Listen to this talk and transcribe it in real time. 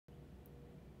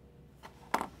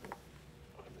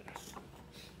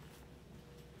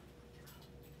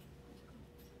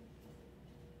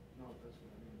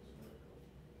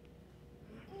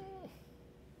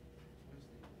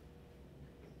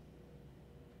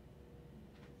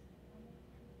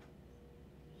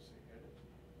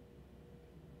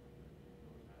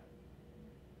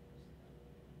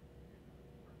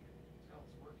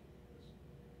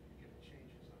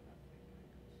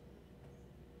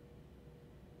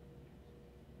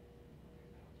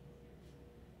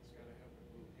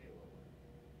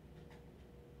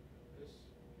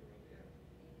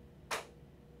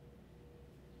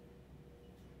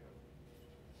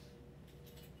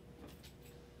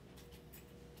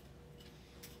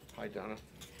Hi, Donna.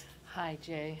 Hi,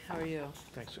 Jay. How are you?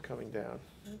 Thanks for coming down.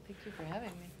 Oh, thank you for having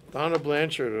me. Donna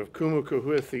Blanchard of Kumu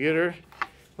Kahua Theatre,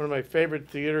 one of my favorite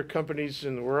theater companies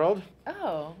in the world.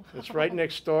 Oh. It's right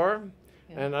next door.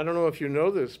 Yeah. And I don't know if you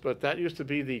know this, but that used to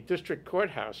be the district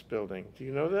courthouse building. Do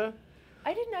you know that?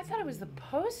 I didn't. I thought it was the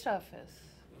post office.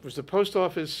 It was the post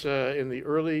office in the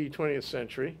early 20th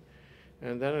century.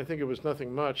 And then I think it was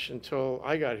nothing much until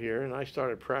I got here and I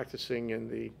started practicing in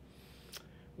the,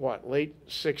 late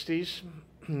 60s.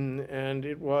 And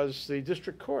it was the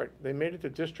district court. They made it the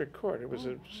district court. It was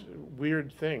a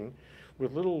weird thing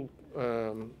with little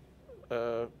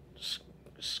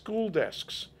school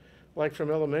desks, like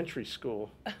from elementary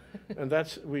school. And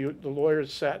the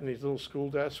lawyers sat in these little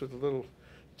school desks with a little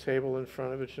table in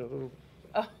front of it, a little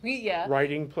Yeah.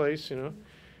 writing place,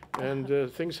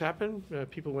 And things happened.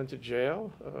 People went to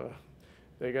jail.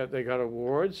 They got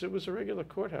awards. It was a regular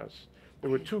courthouse.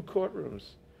 There were 2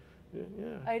 courtrooms.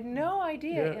 Yeah. I had no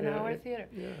idea in our yeah, theater.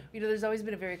 Yeah. There's always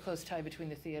been a very close tie between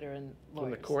the theater and lawyers.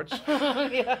 And the courts.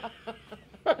 Yeah.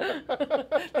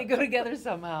 They go together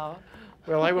somehow.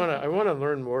 Well, I want to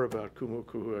learn more about Kumu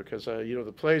Kahua because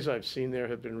the plays I've seen there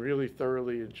have been really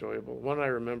thoroughly enjoyable. One I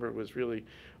remember was really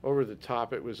over the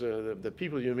top. It was the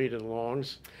People You Meet in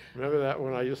Longs. Remember that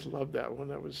one? I just loved that one.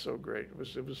 That was so great.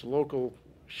 It was local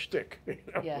shtick,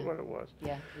 Yeah. what it was.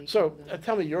 Yeah. So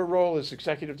tell me, your role as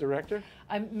executive director?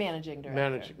 I'm managing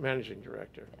director. Managing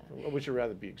director. Yeah. Would you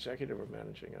rather be executive or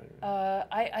managing?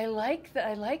 I like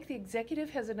the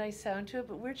executive has a nice sound to it,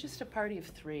 but we're just a party of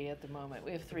 3 at the moment.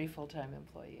 We have 3 full-time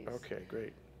employees. Okay,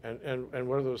 great. And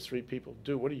what do those 3 people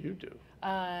do? What do you do?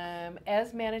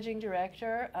 As managing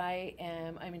director,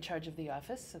 I'm in charge of the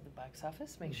office, of the box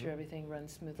office, make sure everything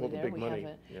runs smoothly All the there. big money.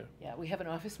 We have an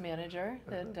office manager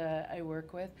that I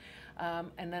work with,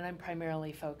 and then I'm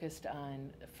primarily focused on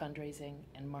fundraising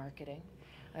and marketing.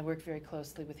 I work very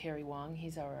closely with Harry Wong.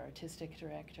 He's our artistic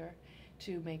director,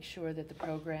 to make sure that the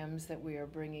programs that we are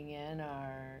bringing in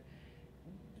are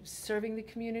serving the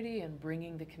community and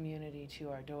bringing the community to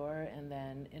our door, and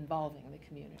then involving the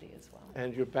community as well.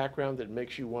 And your background that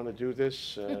makes you want to do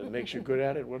this, makes you good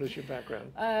at it? What is your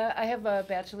background? I have a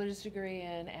bachelor's degree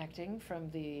in acting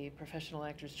from the Professional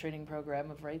Actors Training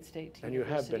Program of Wright State University. And you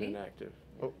have been inactive.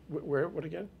 Oh, where? What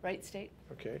again? Wright State.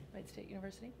 Okay. Wright State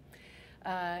University.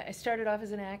 I started off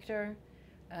as an actor.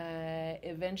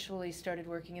 Eventually started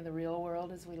working in the real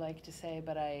world, as we like to say,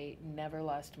 but I never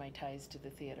lost my ties to the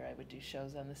theater. I would do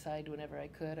shows on the side whenever I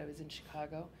could. I was in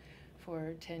Chicago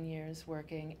for 10 years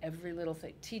working every little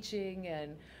thing, teaching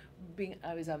and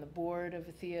I was on the board of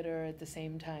a theater. At the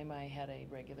same time, I had a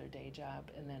regular day job.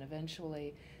 And then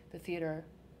eventually the theater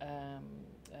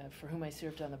for whom I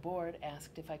served on the board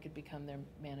asked if I could become their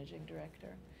managing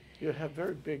director. You have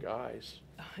very big eyes.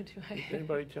 Oh, do I? Did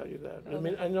anybody tell you that?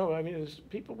 Oh. I know, there's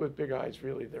people with big eyes,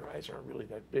 really, their eyes aren't really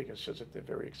that big. It's just that they're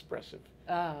very expressive.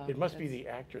 Oh, It must be the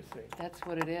actor thing. That's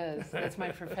what it is. That's my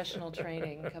professional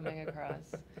training coming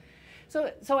across.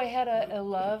 So I had a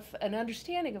love, an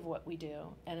understanding of what we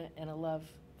do, and a love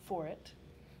for it.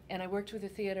 And I worked with a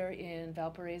theater in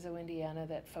Valparaiso, Indiana,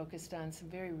 that focused on some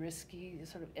very risky,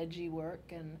 sort of edgy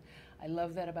work, and I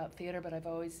love that about theater, but I've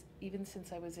always, even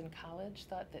since I was in college,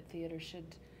 thought that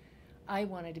I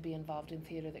wanted to be involved in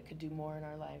theater that could do more in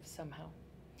our lives somehow.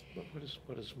 What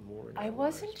is more in our I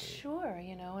wasn't lives? sure,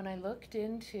 and I looked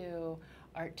into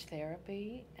art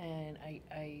therapy, and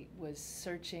I was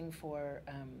searching for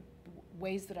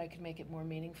ways that I could make it more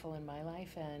meaningful in my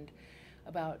life, and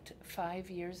about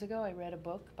 5 years ago, I read a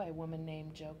book by a woman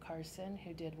named Jo Carson,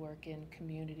 who did work in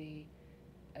community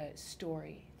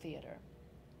story theater.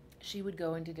 She would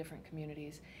go into different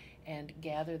communities and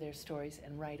gather their stories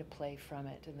and write a play from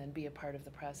it, and then be a part of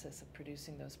the process of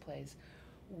producing those plays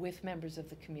with members of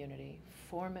the community,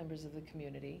 for members of the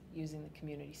community, using the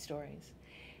community stories.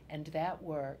 And that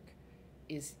work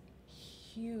is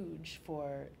huge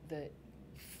for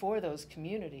those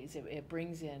communities. It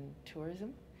brings in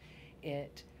tourism.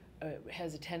 It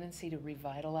has a tendency to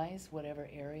revitalize whatever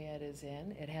area it is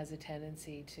in. It has a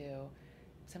tendency to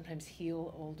sometimes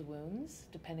heal old wounds,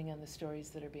 depending on the stories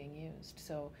that are being used.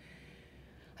 So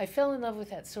I fell in love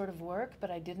with that sort of work, but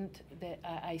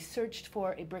I searched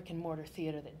for a brick and mortar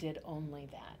theater that did only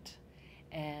that.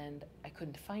 And I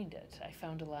couldn't find it. I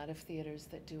found a lot of theaters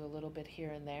that do a little bit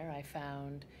here and there. I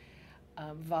found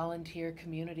volunteer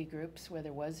community groups where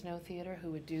there was no theater who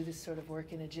would do this sort of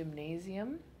work in a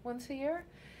gymnasium once a year.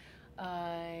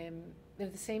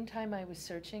 At the same time I was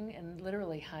searching, and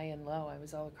literally high and low, I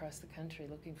was all across the country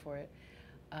looking for it.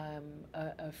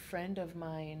 A friend of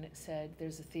mine said,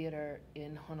 there's a theater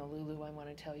in Honolulu I want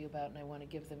to tell you about, and I want to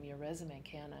give them your resume,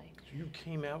 can I? So you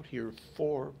came out here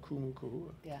for Kumu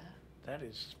Kahua. Yeah. That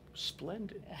is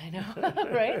splendid. I know,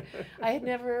 right? I had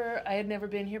never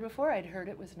been here before. I'd heard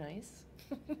it was nice.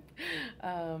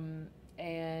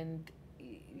 And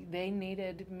they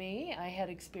needed me. I had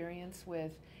experience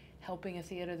with helping a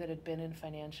theater that had been in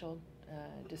financial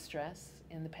distress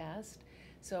in the past.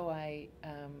 So I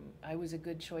was a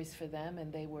good choice for them,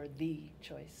 and they were the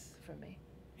choice for me.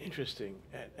 Interesting.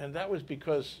 And that was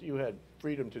because you had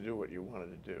freedom to do what you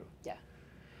wanted to do. Yeah.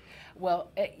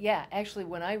 Well, yeah, actually,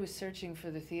 when I was searching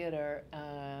for the theater,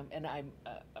 and I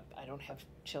don't have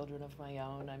children of my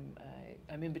own.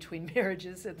 I'm in between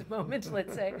marriages at the moment,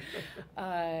 let's say.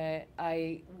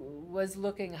 I was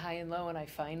looking high and low, and I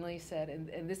finally said,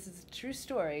 and this is a true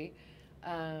story,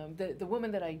 the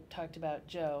woman that I talked about,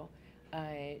 Jo,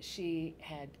 she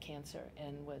had cancer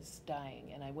and was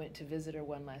dying, and I went to visit her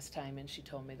one last time, and she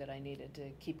told me that I needed to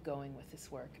keep going with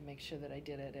this work and make sure that I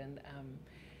did it. And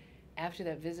after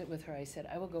that visit with her, I said,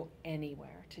 I will go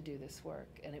anywhere to do this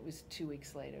work. And it was 2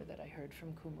 weeks later that I heard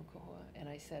from Kumu Kahua, and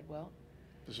I said, well,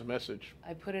 there's a message.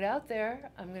 I put it out there,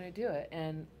 I'm going to do it.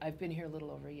 And I've been here a little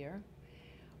over a year,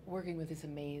 working with this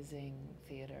amazing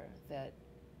theater that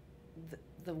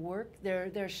the work, there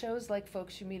are shows like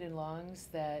Folks You Meet in Longs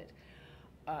that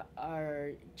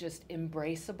are just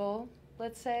embraceable,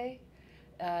 let's say.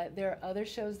 There are other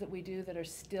shows that we do that are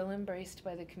still embraced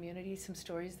by the community, some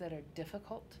stories that are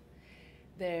difficult.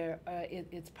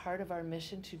 It's part of our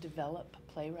mission to develop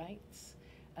playwrights.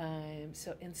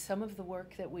 So some of the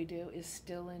work that we do is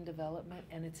still in development,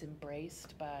 and it's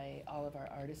embraced by all of our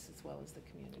artists as well as the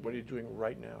community. What are you doing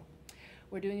right now?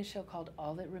 We're doing a show called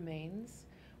All That Remains,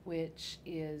 which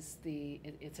is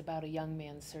it's about a young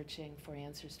man searching for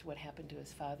answers to what happened to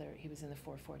his father. He was in the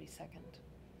 442nd.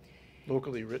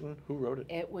 Locally written? Who wrote it?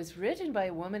 It was written by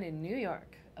a woman in New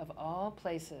York, of all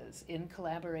places, in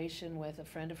collaboration with a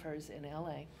friend of hers in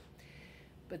LA.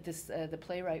 But the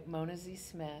playwright Mona Z.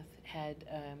 Smith had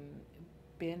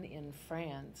been in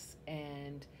France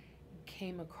and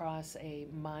came across a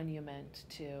monument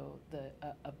to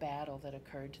a battle that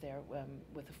occurred there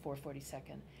with the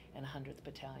 442nd and 100th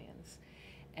Battalions.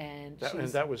 And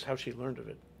that was how she learned of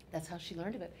it. That's how she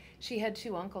learned of it. She had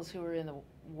 2 uncles who were in the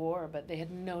war, but they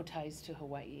had no ties to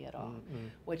Hawaii at all. Mm-hmm.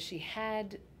 What she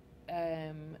had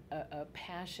a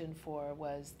passion for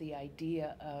was the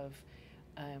idea of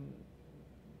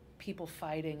people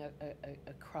fighting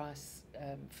across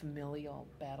familial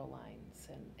battle lines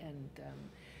and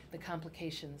the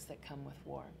complications that come with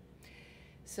war.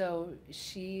 So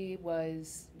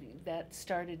that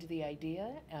started the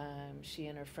idea. She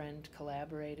and her friend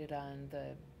collaborated on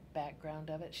the background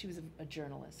of it. She was a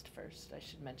journalist first, I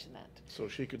should mention that. So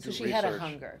she could do research. So she research. had a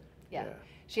hunger. Yeah.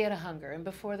 She had a hunger, and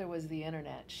before there was the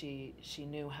internet, she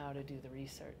knew how to do the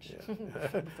research.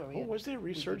 Yeah. Was there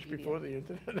research Wikipedia. before the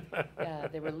internet? Yeah,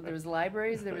 there was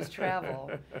libraries, there was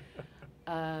travel.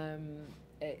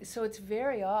 So it's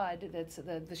very odd. That's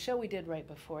the show we did right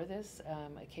before this,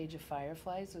 A Cage of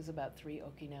Fireflies, was about 3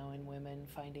 Okinawan women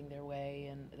finding their way,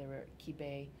 and they were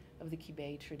of the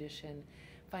Kibé tradition,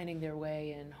 finding their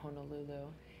way in Honolulu.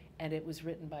 And it was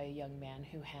written by a young man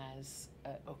who has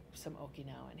some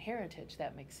Okinawan heritage.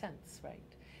 That makes sense, right?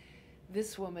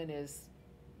 This woman is,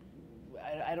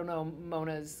 I don't know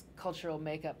Mona's cultural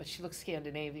makeup, but she looks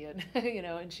Scandinavian,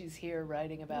 and she's here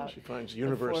writing about. She finds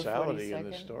universality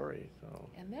in the story. So.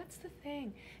 And that's the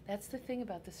thing. That's the thing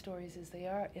about the stories is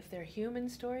if they're human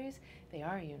stories, they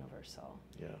are universal.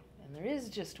 Yeah. And there is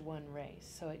just one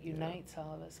race, so it unites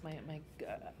all of us. My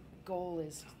goal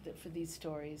is for these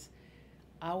stories,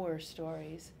 our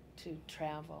stories, to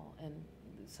travel and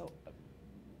so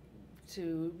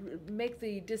to make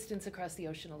the distance across the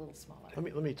ocean a little smaller.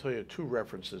 Let me tell you 2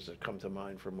 references that come to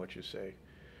mind from what you say.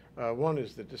 One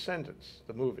is The Descendants,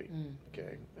 the movie,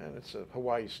 okay, and it's a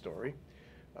Hawaii story.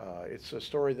 It's a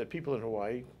story that people in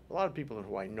Hawaii, a lot of people in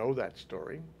Hawaii know that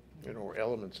story, or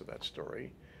elements of that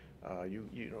story.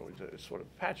 You know, it's sort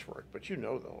of patchwork, but you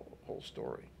know the whole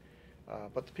story.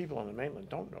 But the people on the mainland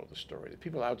don't know the story. The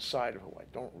people outside of Hawaii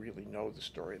don't really know the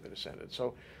story of The Descendants.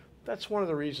 So that's one of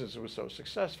the reasons it was so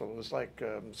successful. It was like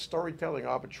storytelling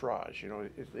arbitrage.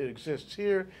 It exists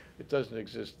here, it doesn't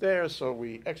exist there, so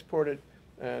we export it,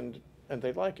 and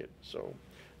they like it. So,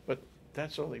 but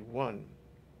that's only one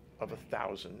of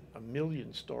 1,000,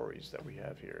 1,000,000 stories that we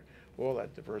have here. All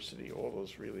that diversity, all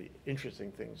those really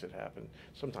interesting things that happen,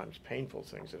 sometimes painful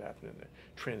things that happen in the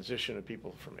transition of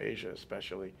people from Asia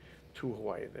especially to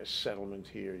Hawaii, their settlement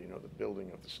here, the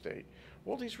building of the state.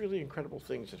 All these really incredible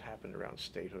things that happened around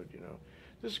statehood,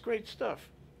 This is great stuff.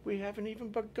 We haven't even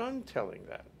begun telling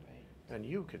that. Right. And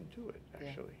you can do it,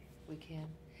 actually. Yeah, we can.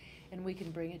 And we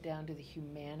can bring it down to the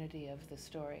humanity of the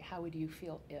story. How would you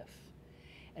feel if?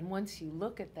 And once you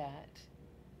look at that,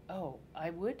 oh,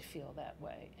 I would feel that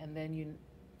way. And then you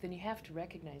have to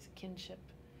recognize a kinship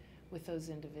with those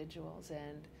individuals.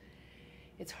 And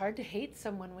it's hard to hate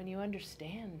someone when you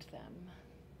understand them,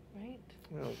 right?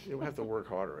 Well, you'll have to work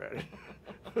harder at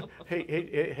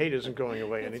it. Hate isn't going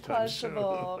away anytime soon. It's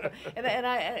possible. and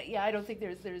I don't think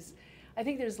I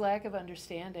think there's lack of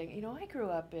understanding. You know, I grew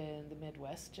up in the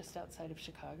Midwest, just outside of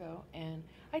Chicago, and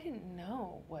I didn't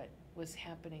know what was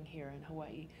happening here in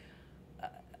Hawaii.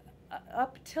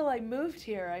 Up till I moved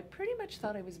here, I pretty much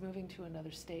thought I was moving to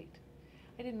another state.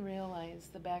 I didn't realize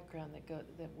the background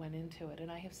that went into it,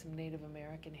 and I have some Native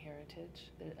American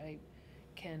heritage that I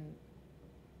can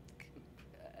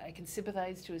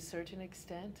sympathize to a certain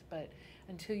extent, but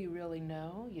until you really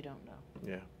know, you don't know.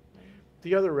 Yeah.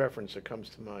 The other reference that comes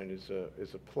to mind is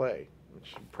a play,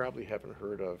 which you probably haven't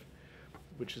heard of,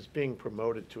 which is being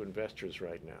promoted to investors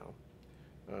right now,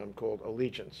 called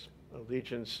Allegiance.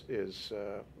 Allegiance is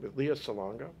with Lea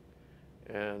Salonga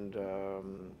and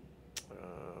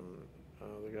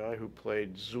the guy who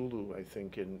played Zulu, I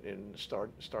think, in Star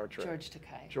Trek. George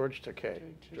Takei. George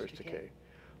Takei.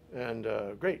 And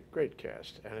great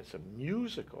cast. And it's a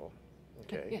musical.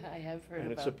 Okay. Yeah, I have heard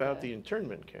and about it's about that. the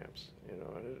internment camps, you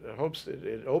know, and it hopes that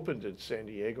it opened in San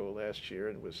Diego last year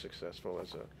and was successful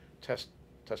as a test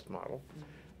model.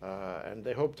 Mm-hmm. And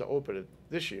they hope to open it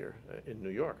this year in New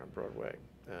York on Broadway.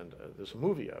 And there's a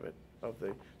movie of it, of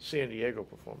the San Diego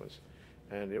performance.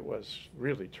 And it was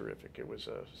really terrific. It was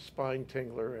a spine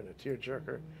tingler and a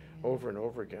tearjerker over and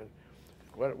over again.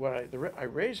 I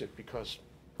raise it because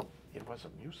it was a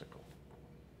musical.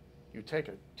 You take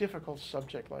a difficult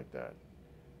subject like that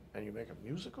and you make a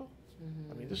musical?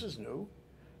 I mean, this is new.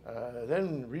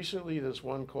 Then recently there's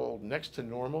one called Next to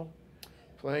Normal,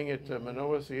 playing at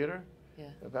Manoa Theatre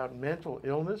about mental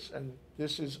illness, and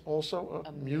this is also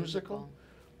a musical.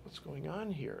 What's going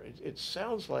on here? It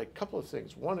sounds like a couple of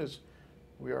things. One is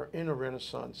we are in a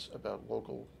renaissance about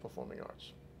local performing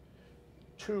arts.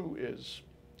 Two is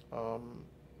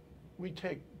we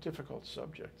take difficult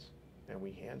subjects and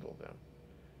we handle them.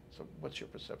 So what's your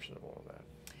perception of all of that?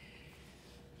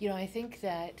 You know, I think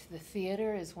that the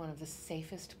theater is one of the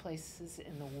safest places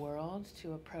in the world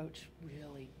to approach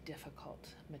really difficult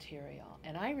material.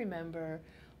 And I remember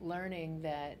learning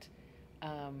that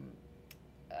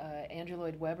Andrew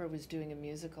Lloyd Webber was doing a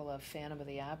musical of Phantom of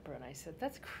the Opera, and I said,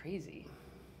 that's crazy.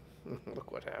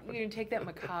 Look what happened. You're going to take that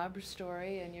macabre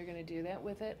story and you're going to do that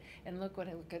with it, and look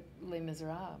at Les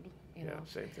Miserables. You know?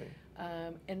 Same thing.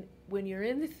 And when you're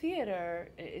in the theater,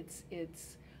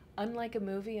 it's unlike a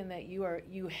movie in that you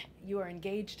are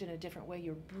engaged in a different way.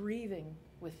 You're breathing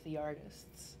with the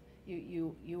artists.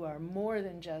 You are more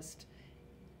than just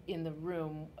in the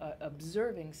room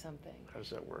observing something. How does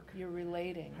that work? You're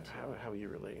relating. How are you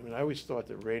relating? I mean, I always thought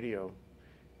that radio,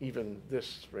 even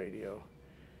this radio,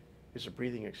 is a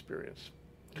breathing experience,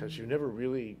 because you never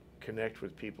really connect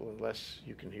with people unless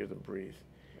you can hear them breathe.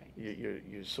 Right.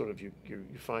 You sort of you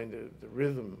find the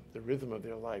rhythm of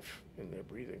their life in their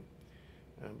breathing.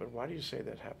 But why do you say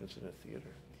that happens in a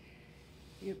theater?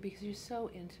 Because you're so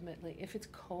intimately. If it's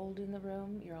cold in the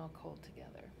room, you're all cold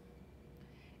together,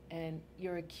 and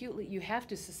you're acutely. You have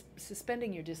to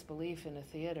suspending your disbelief in a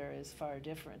theater is far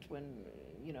different when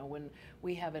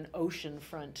we have an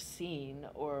oceanfront scene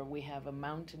or we have a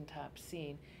mountaintop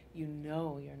scene. You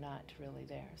know you're not really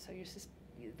there, so you're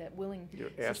that willing. You're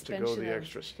asked to go the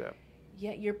extra step.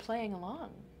 Yeah, you're playing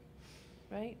along,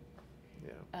 right?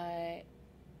 Yeah.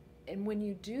 And when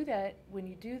you do that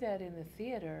in the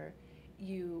theater,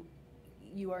 you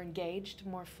are engaged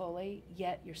more fully,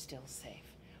 yet you're still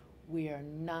safe. We are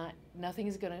not. Nothing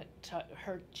is going to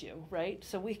hurt you, right?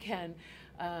 So we can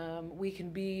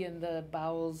be in the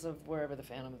bowels of wherever the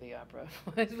Phantom of the Opera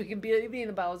was. We can be in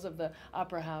the bowels of the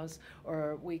Opera House,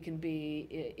 or we can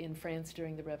be in France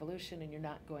during the Revolution, and you're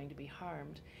not going to be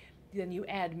harmed. Then you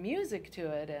add music to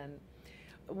it, and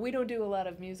we don't do a lot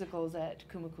of musicals at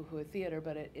Kumu Kahua Theatre,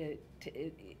 but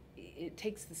it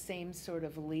takes the same sort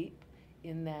of leap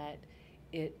in that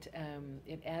it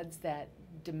adds that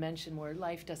dimension where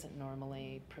life doesn't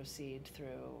normally proceed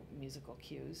through musical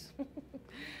cues.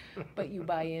 But you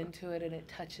buy into it and it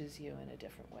touches you in a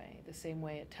different way. The same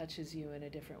way it touches you in a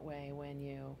different way when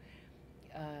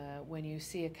you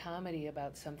see a comedy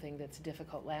about something that's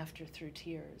difficult, laughter through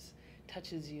tears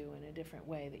touches you in a different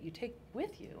way that you take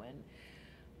with you. And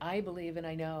I believe, and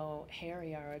I know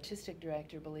Harry, our artistic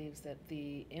director, believes that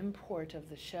the import of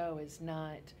the show is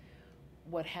not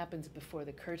what happens before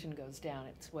the curtain goes down.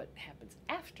 It's what happens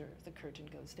after the curtain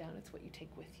goes down. It's what you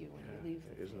take with you when you leave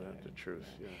the Isn't theater. that the truth?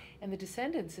 Yeah. And The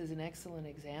Descendants is an excellent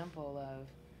example of,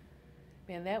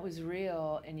 man, that was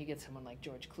real, and you get someone like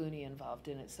George Clooney involved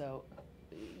in it. So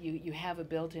you have a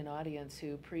built-in audience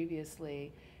who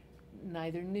previously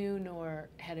neither knew nor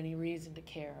had any reason to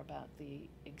care about the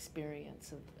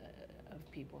experience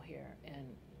of people here,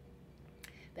 and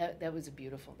that was a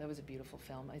beautiful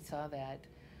film. I saw that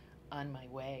on my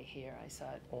way here. I saw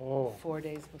it 4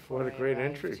 days before what a great I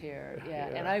arrived entry. here. Yeah,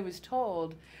 and I was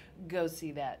told, go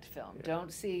see that film. Yeah.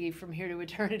 Don't see From Here to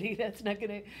Eternity. That's not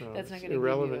gonna No, that's not it's gonna give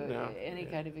irrelevant you now. any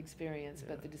Yeah. kind of experience. Yeah.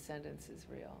 But The Descendants is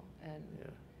real, and Yeah.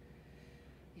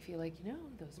 you feel like you know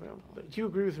those Well, people. do you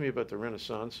agree with me about the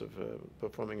renaissance of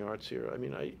performing arts here? I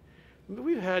mean,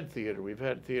 we've had theater. We've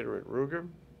had theater at Ruger,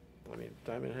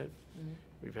 Diamond Head. Mhm.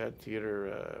 We've had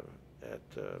theater at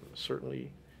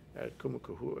certainly at Kumu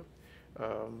Kahua.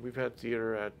 We've had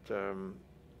theater at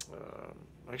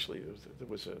actually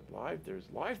there's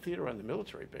live theater on the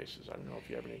military bases. I don't know if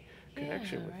you have any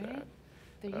connection with right? that.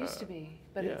 There used to be,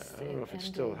 but yeah, it's I don't know if it's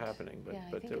still ended. happening, but Yeah,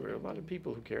 I but think there it were a lot of ended.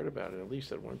 people who cared about it, at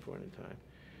least at one point in time.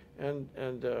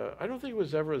 And I don't think it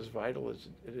was ever as vital as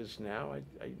it is now.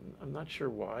 I'm not sure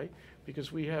why,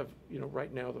 because we have,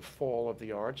 right now the fall of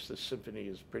the arts. The symphony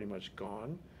is pretty much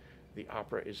gone. The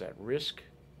opera is at risk,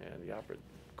 and the opera,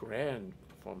 grand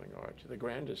performing arts, the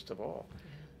grandest of all.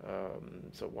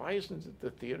 So why isn't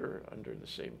the theater under the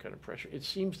same kind of pressure? It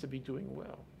seems to be doing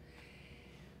well.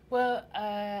 Well,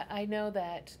 I know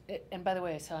that, and by the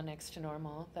way, I saw Next to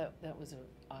Normal. That was an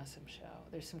awesome show.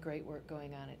 There's some great work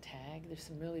going on at TAG. There's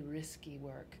some really risky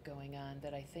work going on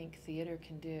that I think theater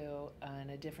can do on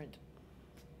a different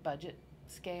budget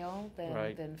scale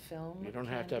than film. You don't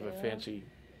have to have a fancy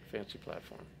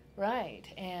platform. Right,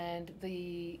 and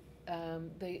the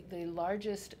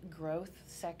largest growth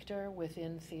sector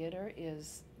within theater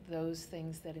is those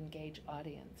things that engage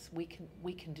audience. We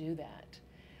can do that.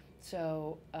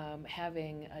 So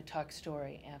having a talk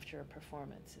story after a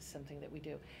performance is something that we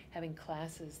do. Having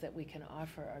classes that we can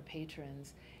offer our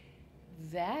patrons,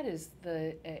 that is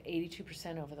the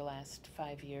 82% over the last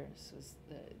 5 years was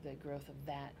the growth of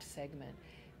that segment.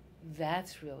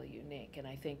 That's really unique, and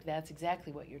I think that's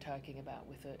exactly what you're talking about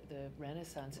with the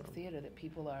renaissance of theater, that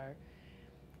people are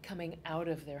coming out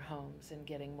of their homes and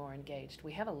getting more engaged.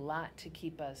 We have a lot to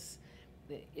keep us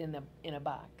in a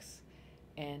box.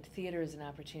 And theater is an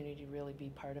opportunity to really be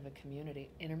part of a community.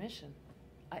 Intermission.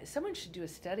 Someone should do a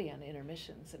study on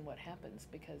intermissions and what happens,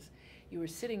 because you were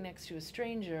sitting next to a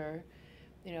stranger,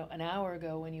 an hour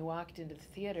ago when you walked into the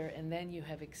theater, and then you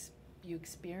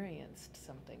experienced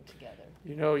something together.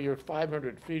 You're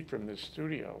 500 feet from this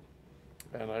studio,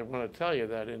 and I want to tell you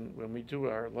that when we do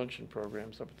our luncheon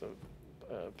programs up at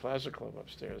the Plaza Club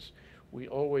upstairs, we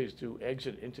always do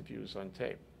exit interviews on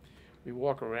tape. We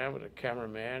walk around with a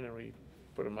cameraman, and we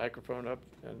put a microphone up,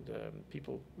 and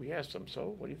we ask them,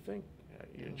 so what do you think?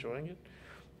 Are you enjoying it?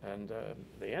 And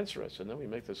they answer us, and then we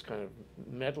make this kind of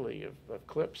medley of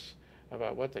clips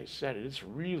about what they said. And it's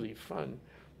really fun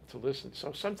to listen.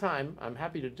 So sometime, I'm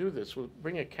happy to do this. We'll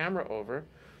bring a camera over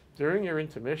during your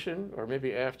intermission, or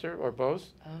maybe after, or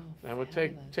both. Oh, and we'll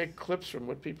take clips from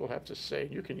what people have to say.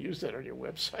 You can use that on your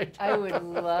website. I would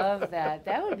love that.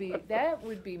 That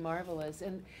would be marvelous.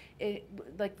 And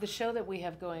like the show that we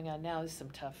have going on now is some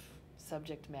tough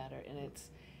subject matter, and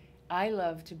I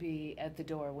love to be at the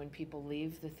door when people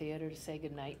leave the theater to say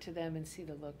goodnight to them and see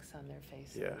the looks on their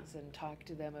faces and talk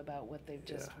to them about what they've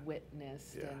just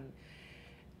witnessed.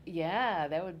 Yeah.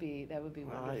 And that would be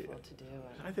wonderful to do.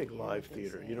 I think live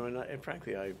theater, and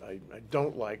frankly, I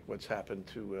don't like what's happened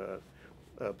to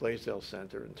Blaisdell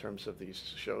Center in terms of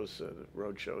these shows,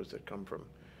 road shows that come from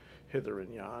hither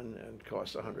and yon and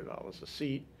cost $100 a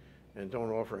seat and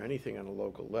don't offer anything on a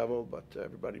local level, but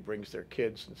everybody brings their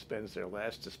kids and spends their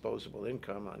last disposable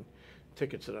income on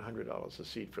tickets at $100 a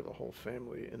seat for the whole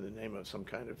family in the name of some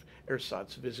kind of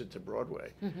ersatz visit to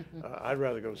Broadway. I'd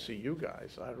rather go see you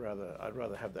guys. I'd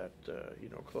rather have that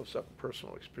close-up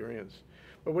personal experience.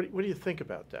 But what do you think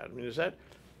about that? I mean,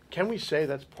 can we say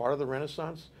that's part of the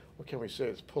Renaissance, or can we say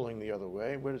it's pulling the other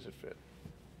way? Where does it fit?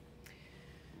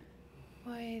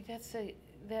 Boy,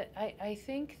 I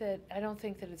think that I don't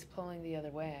think that it's pulling the other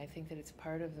way. I think that it's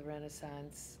part of the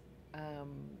Renaissance.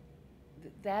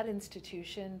 That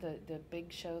institution, the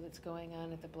big show that's going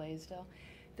on at the Blaisdell,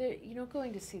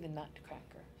 going to see the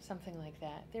Nutcracker, something like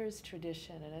that. There's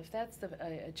tradition, and if that's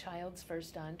a child's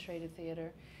first entree to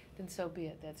theater, then so be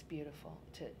it. That's beautiful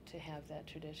to have that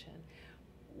tradition.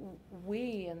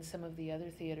 We and some of the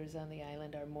other theaters on the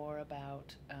island are more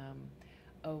about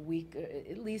a week,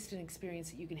 at least an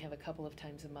experience that you can have a couple of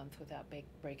times a month without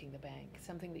breaking the bank,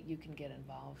 something that you can get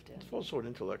involved in. It's also an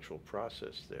intellectual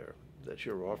process there that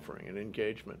you're offering, an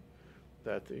engagement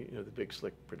that the big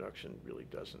slick production really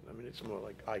doesn't. I mean, it's more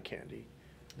like eye candy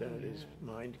than it is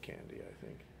mind candy, I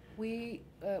think. We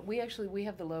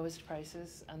have the lowest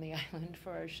prices on the island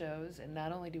for our shows, and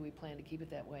not only do we plan to keep it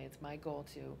that way, it's my goal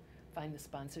to find the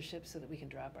sponsorship so that we can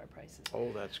drop our prices.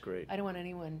 Oh, that's great. I don't want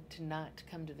anyone to not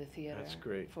come to the theater. That's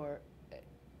great. For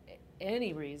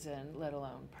any reason, let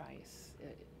alone price,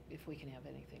 if we can have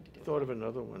anything to do with it. Thought of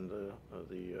another one,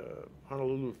 the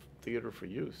Honolulu Theater for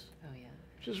Youth. Oh, yeah.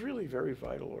 Which is really a very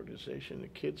vital organization. The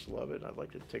kids love it. I'd like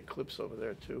to take clips over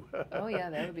there too. Oh yeah,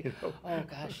 that would be. Oh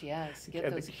gosh, yes. Get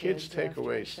and those the kids take after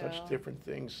away the show. such different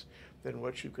things than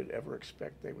what you could ever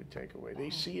expect they would take away.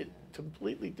 They see it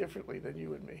completely differently than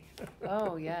you and me.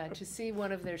 Oh yeah, to see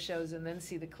one of their shows and then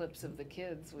see the clips of the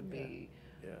kids would be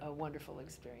a wonderful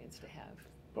experience to have.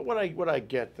 But what I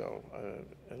get though,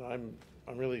 and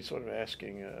I'm really sort of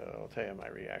asking, I'll tell you my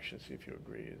reaction, see if you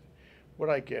agree.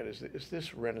 What I get is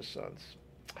this Renaissance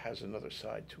has another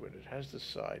side to it. It has this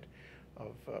side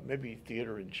of maybe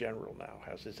theater in general now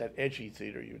has this, that edgy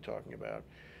theater you were talking about,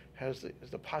 has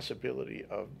the possibility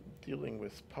of dealing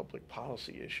with public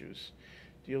policy issues,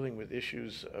 dealing with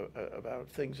issues about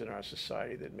things in our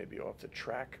society that may be off the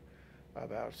track,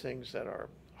 about things that are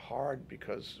hard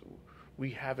because we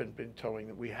haven't been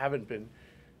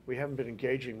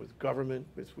engaging with government,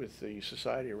 with the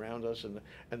society around us, and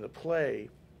the play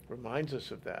reminds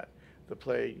us of that. The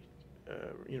play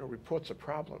reports a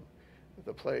problem.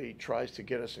 The play tries to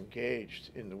get us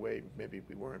engaged in the way maybe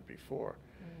we weren't before.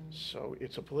 So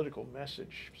it's a political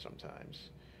message sometimes.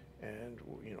 And,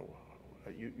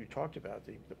 you talked about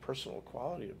the personal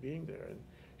quality of being there and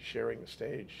sharing the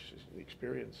stage, the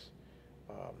experience.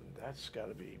 That's got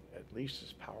to be at least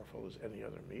as powerful as any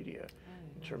other media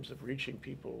in terms of reaching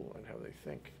people and how they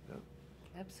think. No?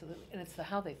 Absolutely. And it's the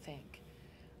how they think.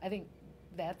 I think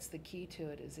that's the key to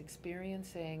it, is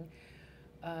experiencing.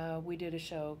 We did a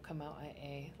show, Kumu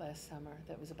Kahua last summer,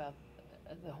 that was about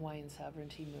the Hawaiian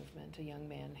sovereignty movement, a young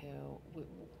man who,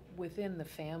 within the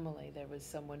family, there was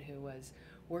someone who was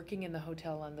working in the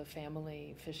hotel on the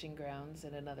family fishing grounds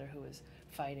and another who was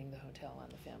fighting the hotel on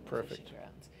the family fishing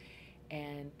grounds.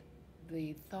 And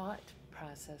the thought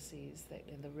processes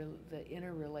and the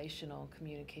interrelational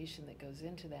communication that goes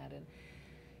into that, and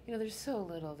there's so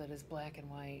little that is black and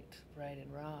white, right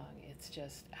and wrong. It's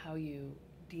just how you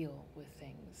deal with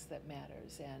things that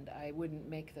matters. And I wouldn't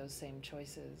make those same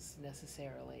choices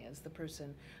necessarily as the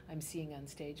person I'm seeing on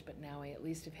stage, but now I at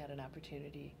least have had an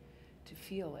opportunity to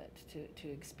feel it, to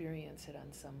experience it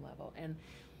on some level. And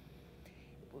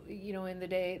in the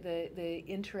day, the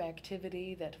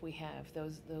interactivity that we have,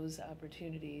 those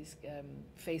opportunities,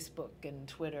 Facebook and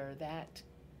Twitter, that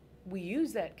we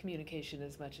use that communication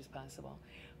as much as possible.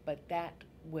 But that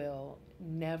will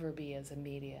never be as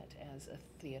immediate as a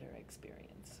theater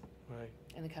experience. Right.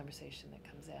 And the conversation that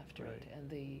comes after it, and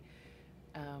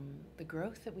the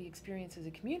growth that we experience as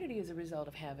a community as a result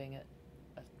of having a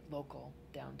local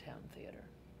downtown theater.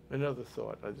 Another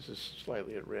thought. This is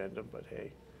slightly at random, but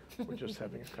hey, we're just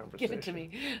having a conversation. Give it to me.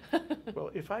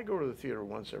 Well, if I go to the theater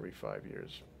once every 5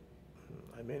 years,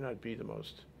 I may not be the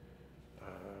most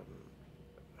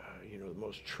the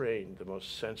most trained, the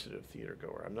most sensitive theater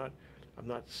goer. I'm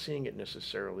not seeing it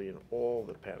necessarily in all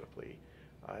the panoply.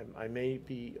 I may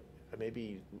be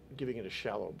giving it a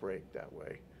shallow break that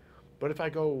way. But if I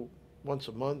go once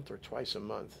a month or twice a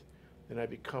month, then I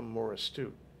become more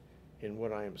astute in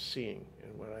what I am seeing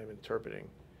and what I'm interpreting,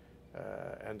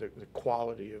 and the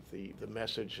quality of the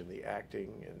message and the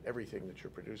acting and everything that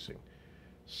you're producing.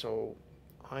 So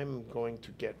I'm going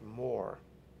to get more,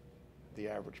 the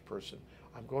average person,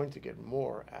 I'm going to get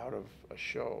more out of a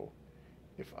show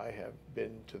if I have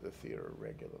been to the theater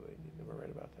regularly. Am I right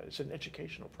about that? It's an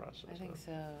educational process. I think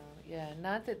so, yeah.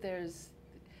 Not that there's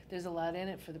a lot in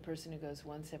it for the person who goes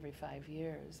once every 5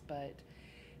 years, but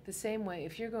the same way,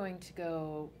 if you're going to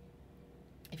go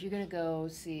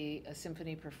see a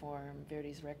symphony perform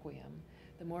Verdi's Requiem,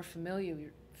 the more familiar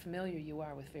you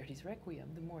are with Verdi's Requiem,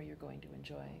 the more you're going to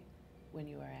enjoy when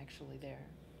you are actually there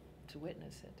to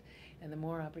witness it. And the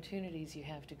more opportunities you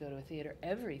have to go to a theater,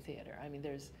 every theater. I mean,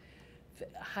 there's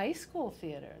high school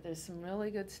theater. There's some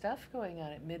really good stuff going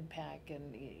on at Mid-Pac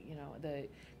and the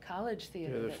college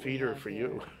theater. Yeah, the feeder for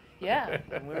you. Yeah,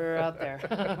 and we're out there.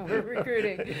 We're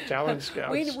recruiting. Talent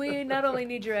scouts. We not only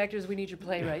need your actors, we need your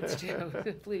playwrights too,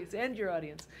 please, and your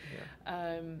audience.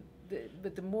 Yeah.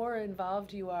 But the more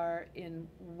involved you are in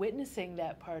witnessing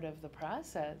that part of the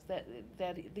process,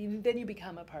 then you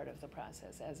become a part of the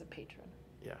process as a patron.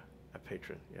 Yeah, A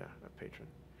patron, yeah, a patron.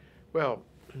 Well,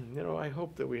 you know, I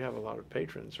hope that we have a lot of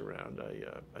patrons around.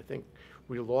 I think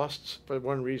we lost, for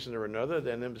one reason or another,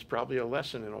 then there's probably a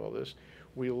lesson in all this.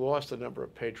 We lost a number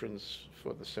of patrons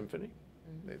for the symphony.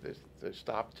 They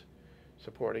stopped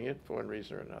supporting it for one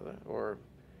reason or another, or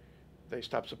they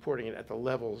stopped supporting it at the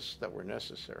levels that were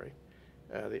necessary.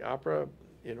 The opera,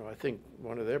 you know, I think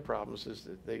one of their problems is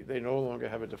that they no longer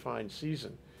have a defined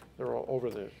season. They're all over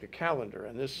the calendar,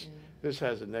 and this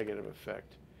has a negative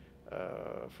effect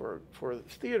for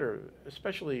theater,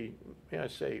 especially, may I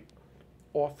say,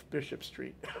 off Bishop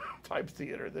Street type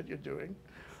theater that you're doing.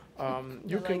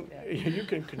 You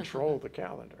can control the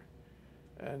calendar,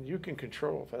 and you can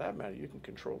control, for that matter, you can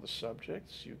control the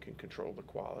subjects, you can control the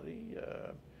quality.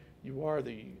 You are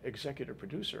the executive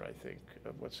producer, I think,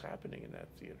 of what's happening in that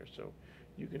theater, so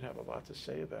you can have a lot to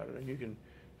say about it, and you can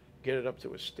get it up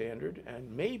to a standard, and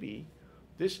maybe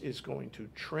this is going to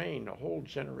train a whole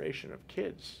generation of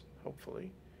kids,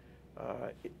 hopefully,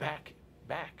 back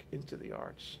into the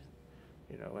arts,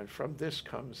 you know, and from this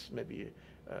comes maybe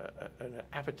an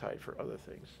appetite for other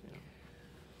things, you know.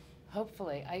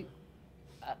 Hopefully.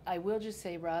 I will just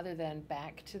say, rather than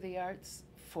back to the arts,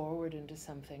 forward into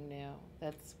something new.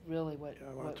 That's really what... Yeah,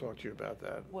 I want to talk to you about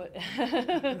that. What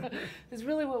is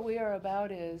really what we are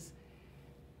about is,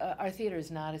 our theater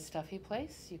is not a stuffy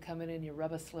place. You come in your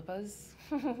rubber slippers,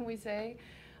 we say.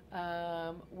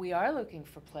 We are looking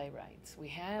for playwrights. We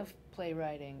have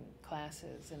playwriting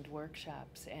classes and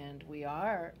workshops, and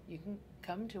you can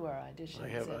come to our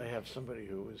auditions. I have somebody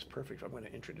who is perfect. I'm going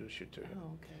to introduce you to him.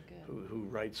 Oh, okay, good. Who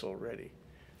writes already.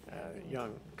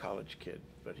 Young college kid,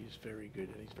 but he's very good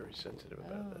and he's very sensitive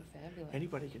about that. Fabulous.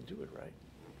 Anybody can do it, right?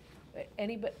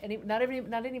 Not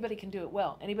anybody can do it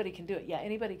well. Anybody can do it. Yeah,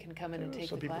 anybody can come in and take the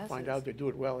classes. Some people find out they do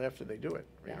it well after they do it.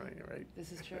 Yeah, right?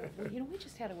 This is true. Well, you know, we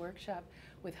just had a workshop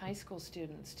with high school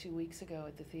students 2 weeks ago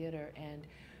at the theater, and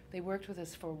they worked with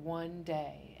us for one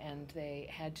day, and they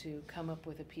had to come up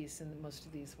with a piece, and most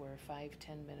of these were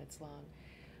 5-10 minutes long,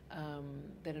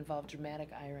 that involved dramatic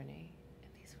irony.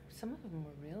 Some of them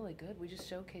were really good. We just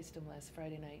showcased them last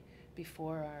Friday night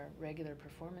before our regular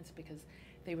performance because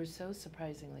they were so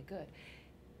surprisingly good.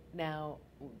 Now,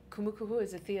 Kumu Kahua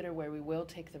is a theater where we will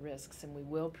take the risks and we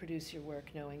will produce your work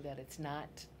knowing that it's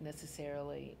not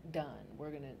necessarily done.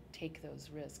 We're going to take those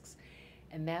risks.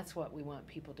 And that's what we want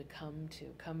people to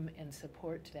come and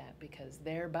support that, because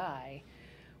thereby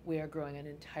we are growing an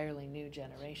entirely new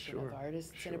generation of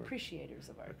artists and appreciators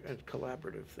of art. A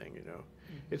collaborative thing, you know.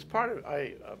 It's part of,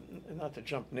 not to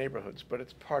jump neighborhoods, but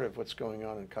it's part of what's going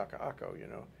on in Kaka'ako, you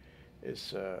know.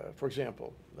 Is, for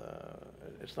example,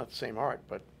 it's not the same art,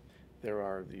 but there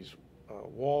are these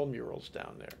wall murals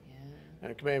down there. Yeah.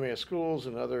 And Kamehameha Schools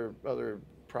and other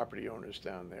property owners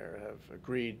down there have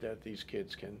agreed that these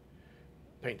kids can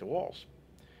paint the walls.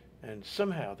 And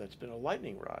somehow that's been a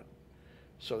lightning rod.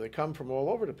 So they come from all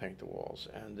over to paint the walls,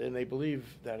 and then they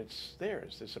believe that it's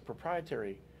theirs. There's a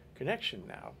proprietary connection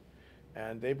now,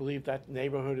 and they believe that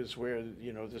neighborhood is where,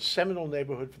 you know, the seminal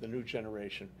neighborhood for the new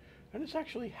generation. And it's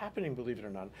actually happening, believe it or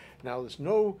not. Now, there's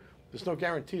no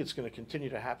guarantee it's going to continue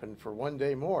to happen for one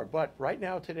day more, but right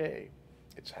now, today,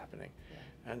 it's happening.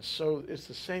 Yeah. And so it's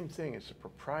the same thing. It's a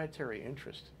proprietary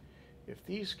interest. If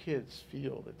these kids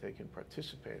feel that they can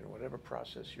participate in whatever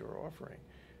process you're offering,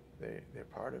 they're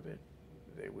part of it.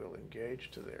 They will engage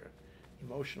to their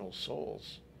emotional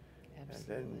souls.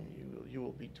 Absolutely. And then you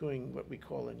will be doing what we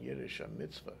call in Yiddish a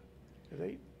mitzvah.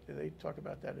 Do they talk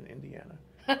about that in Indiana?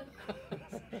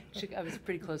 I was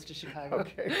pretty close to Chicago.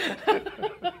 Okay.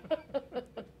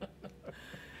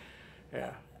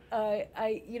 Yeah.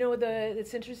 You know,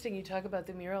 it's interesting you talk about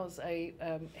the murals. I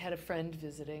had a friend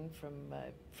visiting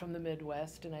from the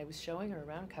Midwest, and I was showing her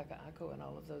around Kaka'ako and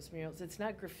all of those murals. It's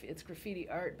not it's graffiti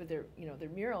art, but they're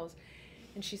murals.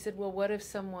 And she said, "Well, what if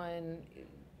someone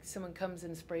comes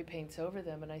and spray paints over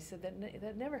them?" And I said,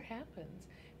 that never happens,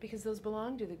 because those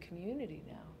belong to the community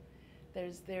now.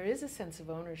 There is a sense of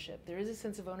ownership. There is a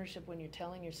sense of ownership when you're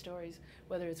telling your stories,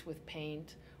 whether it's with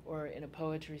paint or in a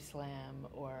poetry slam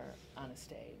or on a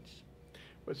stage.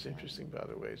 What's interesting, by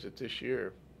the way, is that this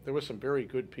year there were some very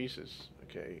good pieces,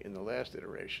 okay, in the last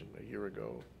iteration a year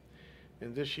ago.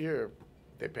 And this year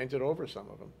they painted over some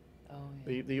of them. Oh,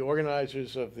 yeah. The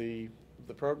organizers of the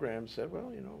program said, well,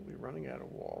 you know, we're running out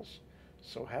of walls,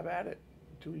 so have at it.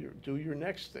 Do your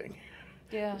next thing.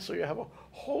 Yeah. So you have a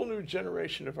whole new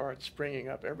generation of art springing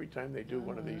up every time they do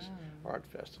one of these art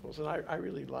festivals. And I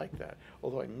really like that,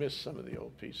 although I miss some of the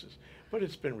old pieces. But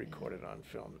it's been recorded on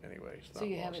film anyway. It's So not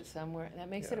you lost. have it somewhere. That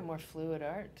makes Yeah. it a more fluid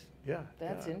art. Yeah.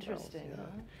 That's yeah, interesting, well,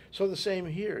 yeah. huh? So the same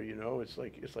here, you know, it's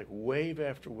like wave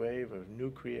after wave of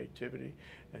new creativity.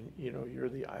 And, you know, you're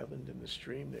the island in the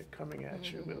stream, they're coming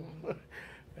at you.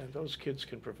 And those kids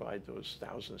can provide those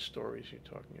 1,000 stories you're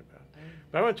talking about.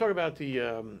 But I want to talk about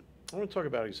I want to talk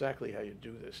about exactly how you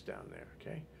do this down there,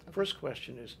 okay? First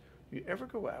question is, do you ever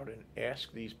go out and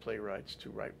ask these playwrights to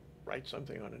write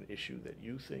something on an issue that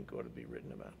you think ought to be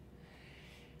written about?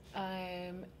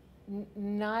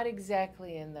 Not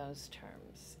exactly in those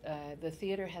terms. The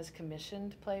theater has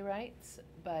commissioned playwrights,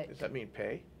 but... Does that mean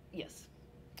pay? Yes.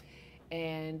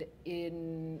 And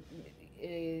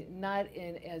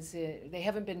they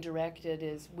haven't been directed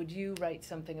as, would you write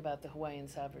something about the Hawaiian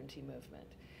sovereignty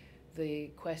movement? The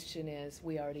question is,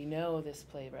 we already know this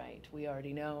playwright, we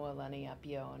already know Alani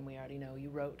Apio, and we already know you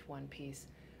wrote one piece.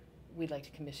 We'd like to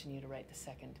commission you to write the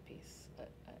second piece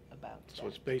about So that.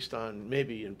 it's based on,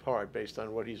 maybe in part, based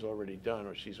on what he's already done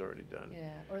or she's already done. Yeah,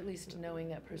 or at least knowing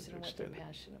that person and what they're Extended.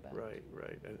 passionate about. Right,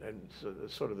 right. And so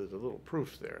there's there's a little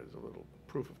proof there. There's a little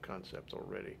proof of concept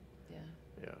already. Yeah.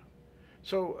 Yeah.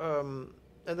 So,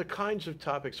 and the kinds of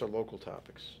topics are local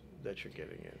topics that you're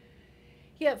getting in.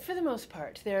 Yeah, for the most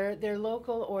part, they're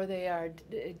local, or they are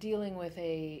dealing with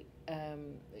a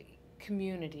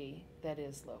community that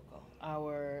is local.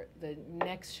 The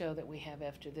next show that we have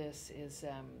after this is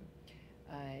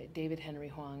David Henry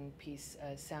Huang piece,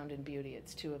 Sound and Beauty.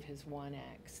 It's two of his one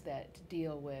acts that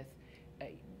deal with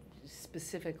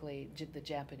specifically the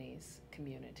Japanese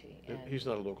community. And He's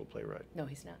not a local playwright. no,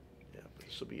 he's not. Yeah, but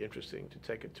this will be interesting to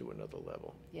take it to another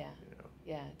level. Yeah. You know.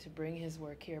 Yeah, to bring his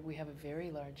work here. We have a very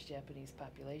large Japanese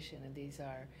population, and these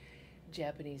are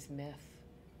Japanese myth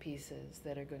pieces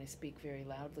that are going to speak very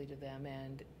loudly to them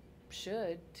and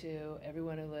should to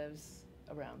everyone who lives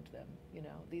around them. You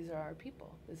know, these are our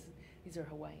people. These are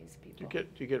Hawaii's people. Do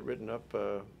you get written up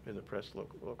in the press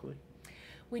locally?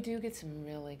 We do get some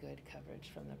really good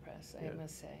coverage from the press, Yeah. I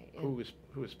must say. Who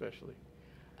especially?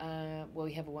 Well,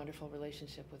 we have a wonderful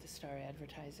relationship with the Star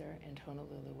Advertiser and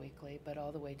Honolulu Weekly, but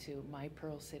all the way to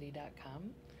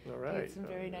mypearlcity.com. All right. Get some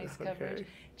very nice okay. coverage.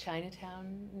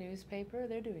 Chinatown newspaper,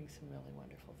 they're doing some really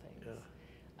wonderful things. Yeah.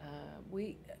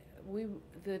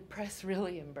 The press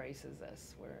really embraces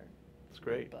us. It's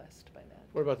great. Blessed by that.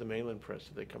 What about the mainland press?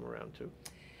 Did they come around too?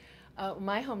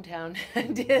 My hometown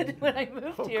did when I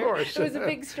moved Of here. course. It was a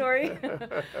big story.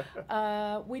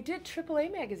 We did, AAA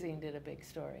Magazine did a big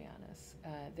story on us.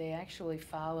 They actually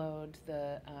followed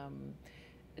the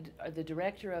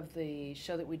director of the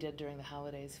show that we did during the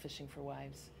holidays, Fishing for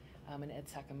Wives, an Ed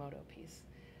Sakamoto piece.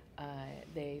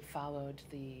 They followed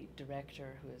the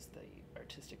director, who is the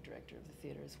artistic director of the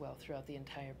theater as well, throughout the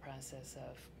entire process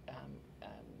of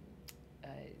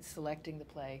selecting the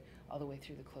play all the way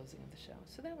through the closing of the show.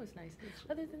 So that was nice.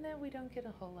 Other than that, we don't get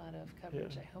a whole lot of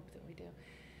coverage. Yeah. I hope that we do.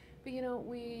 But you know,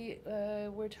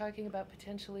 we're talking about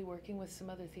potentially working with some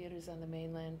other theaters on the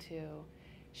mainland to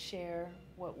share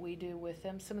what we do with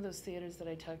them. Some of those theaters that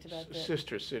I talked about.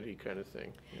 Sister city kind of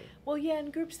thing. Yeah. Well, yeah,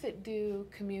 and groups that do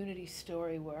community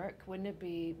story work. Wouldn't it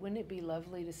be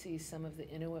lovely to see some of the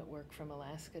Inuit work from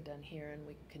Alaska done here, and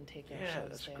we can take our shows there? Yeah,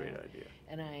 that's a great idea.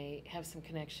 And I have some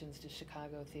connections to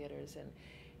Chicago theaters, and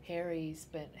Harry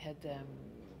had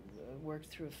worked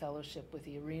through a fellowship with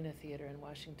the Arena Theater in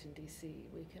Washington, D.C.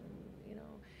 We can,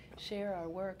 share our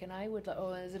work. And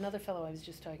there's another fellow I was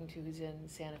just talking to who's in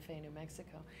Santa Fe, New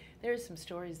Mexico. There's some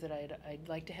stories that I'd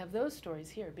like to have those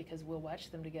stories here, because we'll watch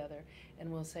them together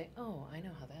and we'll say, oh, I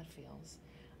know how that feels.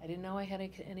 I didn't know I had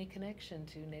any connection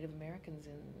to Native Americans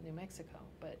in New Mexico,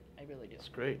 but I really do. It's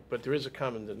great, but there is a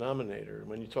common denominator.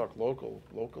 When you talk local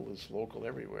is local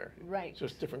everywhere. Right. It's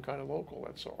just different kind of local,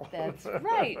 that's all. That's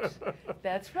right.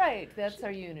 That's right. That's our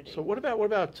unity. So what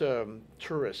about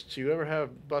tourists? Do you ever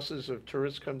have buses of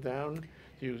tourists come down?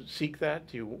 Do you seek that?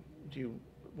 Do you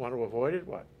want to avoid it?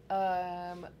 What?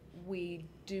 We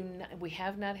do not. We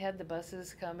have not had the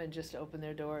buses come and just open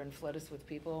their door and flood us with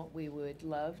people. We would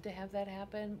love to have that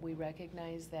happen. We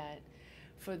recognize that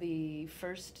for the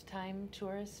first time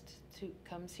tourist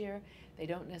comes here, they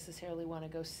don't necessarily want to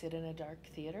go sit in a dark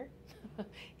theater.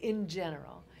 In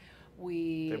general,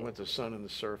 they want the sun and the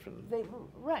surf and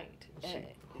right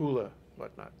hula,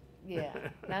 whatnot. Yeah,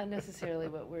 not necessarily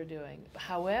what we're doing.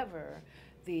 However,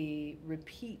 the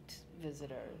repeat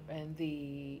visitor and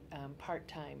the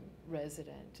part-time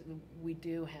resident, we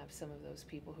do have some of those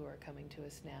people who are coming to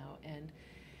us now. And,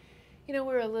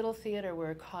 we're a little theater.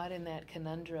 We're caught in that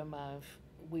conundrum of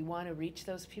we want to reach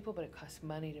those people, but it costs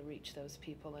money to reach those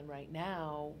people. And right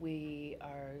now, we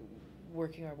are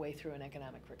working our way through an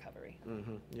economic recovery.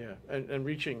 Yeah, and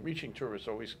reaching tourists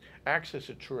always, access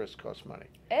to tourists costs money.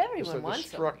 Everyone wants the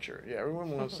structure, yeah,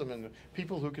 everyone wants them, and the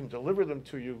people who can deliver them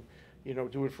to you,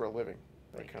 do it for a living,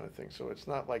 that kind of thing. So it's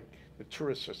not like the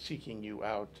tourists are seeking you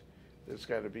out. There's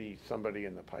got to be somebody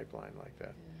in the pipeline like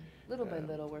that. Yeah. Little by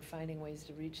little, we're finding ways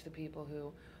to reach the people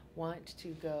who want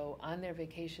to go on their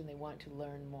vacation. They want to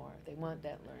learn more. They want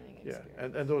that learning experience.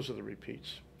 Yeah, and those are the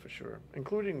repeats, for sure,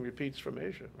 including repeats from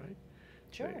Asia, right?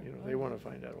 Sure. They want to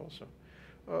find out also.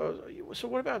 So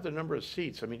what about the number of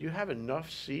seats? I mean, do you have enough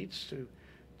seats to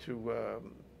do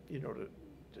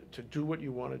what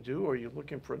you want to do, or are you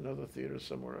looking for another theater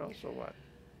somewhere else, or what?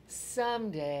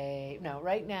 Someday. No,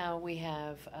 right now we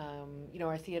have,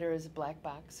 our theater is a black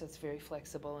box, so it's very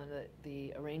flexible, and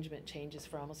the arrangement changes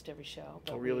for almost every show.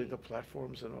 Oh, really? The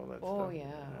platforms and all that stuff? Oh,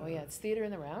 yeah. It's theater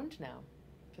in the round now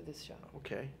for this show.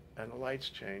 Okay. And the lights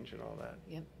change and all that.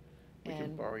 Yep. We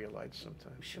can borrow your lights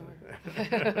sometime. Sure.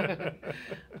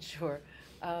 Sure.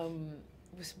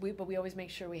 But we always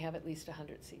make sure we have at least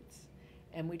 100 seats.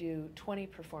 And we do 20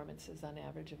 performances on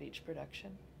average of each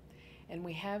production. And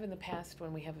we have in the past,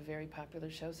 when we have a very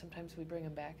popular show, sometimes we bring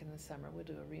them back in the summer. We'll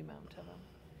do a remount of them.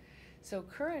 So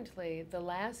currently, the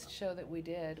last show that we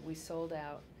did, we sold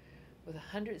out with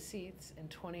 100 seats and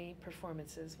 20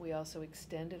 performances. We also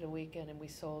extended a weekend, and we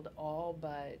sold all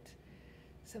but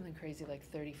something crazy like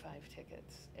 35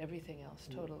 tickets. Everything else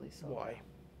totally sold out. Why?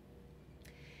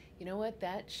 You know what?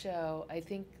 That show, I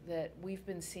think that we've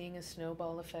been seeing a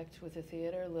snowball effect with the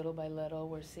theater. Little by little,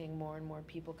 we're seeing more and more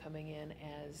people coming in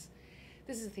as...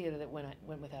 This is a theater that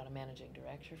went without a managing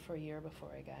director for a year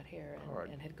before I got here,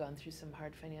 and had gone through some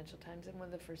hard financial times. And one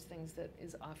of the first things that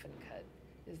is often cut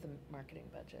is the marketing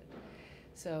budget.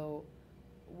 So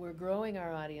we're growing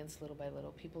our audience little by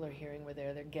little. People are hearing we're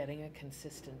there. They're getting a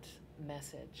consistent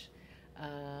message.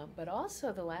 But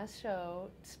also the last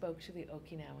show spoke to the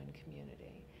Okinawan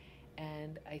community.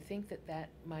 And I think that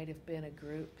might have been a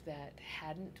group that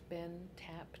hadn't been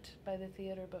tapped by the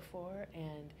theater before,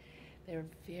 and they're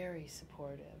very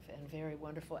supportive and very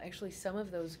wonderful. Actually, some of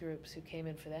those groups who came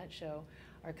in for that show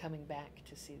are coming back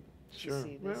to see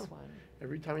this one.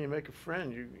 Every time you make a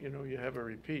friend, you have a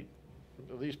repeat,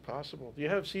 at least possible. Do you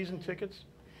have season tickets?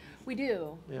 We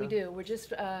do. Yeah. We do. We're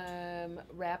just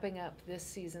wrapping up this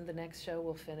season. The next show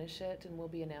we'll finish it, and we'll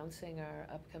be announcing our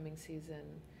upcoming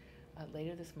season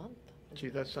later this month. Gee,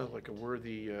 that sounds like a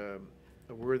worthy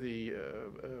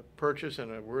purchase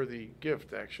and a worthy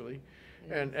gift, actually.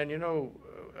 Yeah. And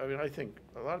I think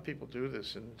a lot of people do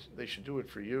this, and they should do it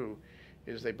for you,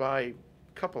 is they buy a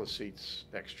couple of seats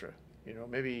extra,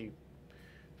 maybe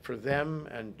for them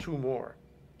and 2 more.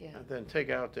 Yeah. And then take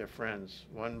out their friends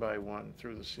one by one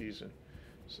through the season.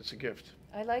 So it's a gift.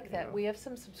 I like that. We have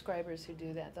some subscribers who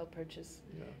do that. They'll purchase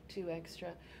 2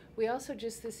 extra. We also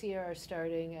just this year are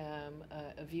starting a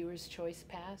viewer's choice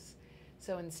pass.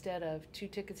 So instead of 2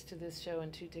 tickets to this show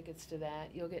and 2 tickets to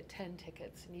that, you'll get 10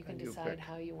 tickets, and you can decide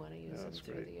how you want to use them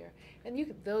through the year.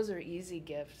 And those are easy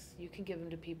gifts. You can give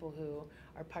them to people who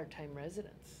are part-time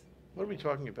residents. What are we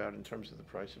talking about in terms of the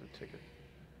price of a ticket?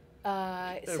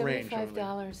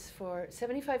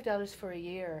 $75 for a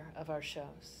year of our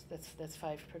shows. That's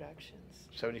 5 productions.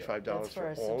 $75 That's for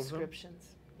our all of them?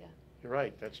 subscriptions. Yeah. You're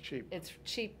right. That's cheap. It's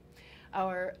cheap.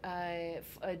 Our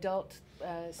adult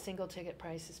single ticket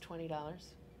price is $20.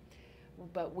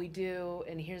 But we do,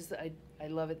 and I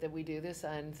love it that we do this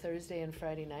on Thursday and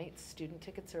Friday nights. Student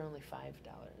tickets are only $5.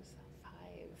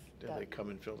 Do they come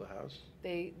and fill the house?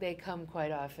 They come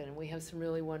quite often, and we have some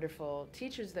really wonderful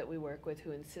teachers that we work with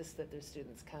who insist that their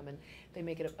students come, and they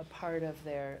make it a part of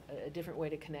a different way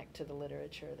to connect to the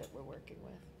literature that we're working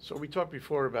with. So we talked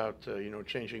before about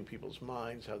changing people's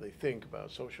minds, how they think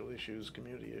about social issues,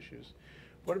 community issues.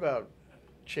 What about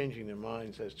changing their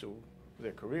minds as to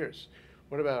their careers?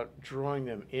 What about drawing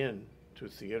them in to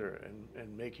theater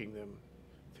and making them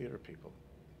theater people?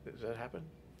 Does that happen?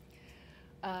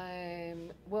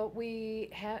 Well,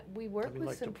 we work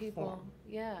with some people. Perform.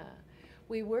 Yeah,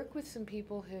 we work with some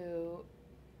people who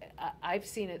I've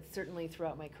seen it certainly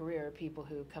throughout my career. People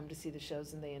who come to see the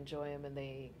shows and they enjoy them, and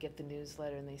they get the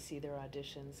newsletter and they see their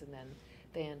auditions, and then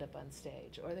they end up on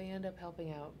stage, or they end up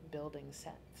helping out building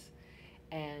sets.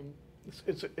 And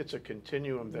it's a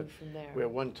continuum where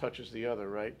one touches the other,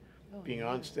 right? Being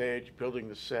on stage, building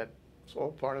the set. It's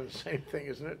all part of the same thing,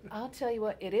 isn't it? I'll tell you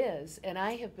what, it is. And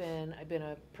I've been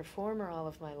a performer all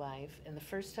of my life, and the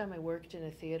first time I worked in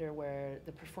a theater where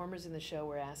the performers in the show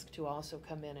were asked to also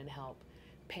come in and help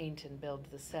paint and build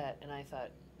the set, and I thought,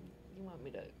 you want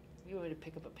me to You want me to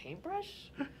pick up a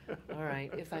paintbrush? All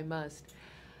right, if I must.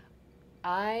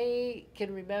 I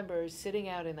can remember sitting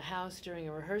out in the house during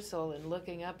a rehearsal and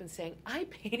looking up and saying, I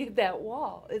painted that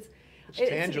wall. It's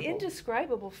an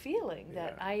indescribble feeling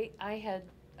that I had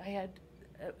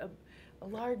a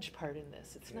large part in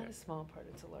this. It's not a small part,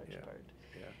 it's a large part.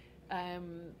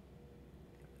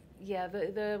 Yeah,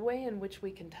 the way in which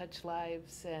we can touch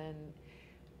lives, and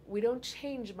we don't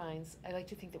change minds. I like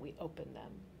to think that we open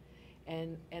them.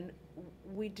 And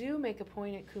we do make a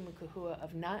point at Kumu Kahua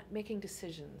of not making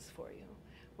decisions for you.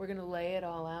 We're going to lay it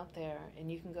all out there,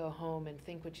 and you can go home and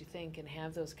think what you think and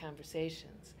have those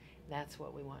conversations. That's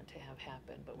what we want to have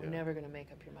happen, but we're never going to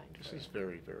make up your mind for This is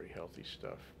very, very healthy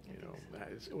stuff.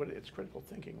 It's critical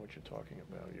thinking, what you're talking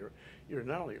about. You're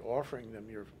not only offering them,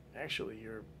 you're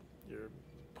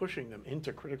pushing them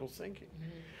into critical thinking.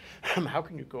 How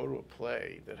can you go to a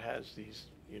play that has these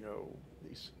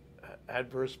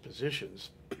adverse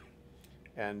positions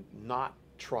and not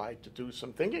try to do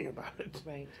some thinking about it?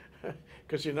 Right.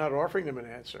 Because you're not offering them an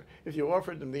answer. If you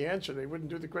offered them the answer, they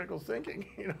wouldn't do the critical thinking,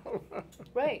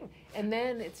 Right. And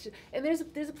then there's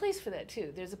a place for that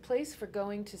too. There's a place for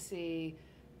going to see,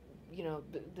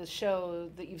 the show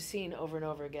that you've seen over and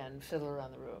over again, Fiddler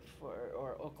on the Roof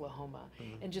or Oklahoma,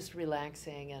 and just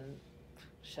relaxing and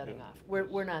shutting off.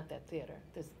 We're not that theater.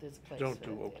 There's a place. Don't for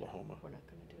do that Oklahoma. Theater. We're not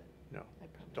going to do it. No. I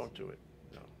promise. Don't do it.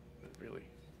 No, really.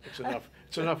 It's enough.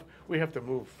 It's enough. We have to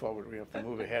move forward. We have to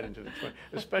move ahead into the 20th,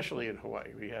 especially in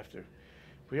Hawaii. We have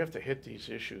to hit these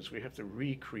issues. We have to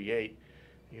recreate,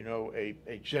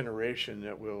 a generation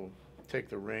that will take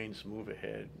the reins, move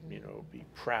ahead, be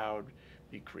proud,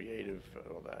 be creative,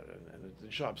 all that. And the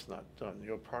job's not done.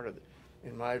 You're part of it.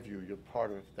 In my view, you're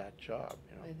part of that job.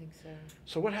 I think so.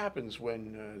 So what happens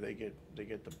when they get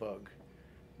the bug?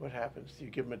 What happens? Do you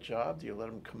give them a job? Do you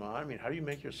let them come on? I mean, how do you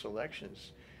make your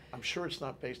selections? I'm sure it's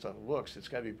not based on looks. It's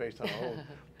got to be based on a whole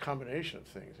combination of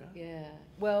things. Huh? Yeah.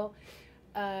 Well,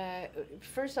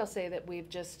 first I'll say that we've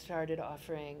just started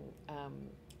offering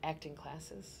acting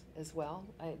classes as well.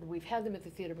 We've had them at the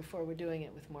theater before. We're doing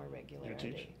it with more regularity.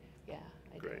 You teach? Yeah,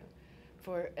 I Great. do.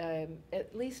 For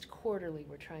at least quarterly,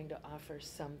 we're trying to offer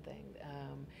something.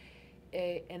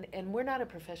 And we're not a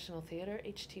professional theater.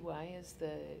 HTY is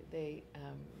they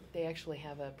actually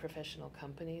have a professional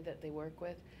company that they work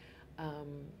with.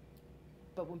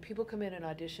 But when people come in and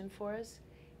audition for us,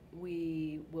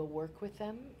 we will work with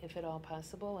them, if at all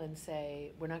possible, and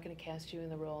say, we're not going to cast you in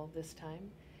the role this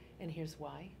time, and here's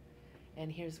why,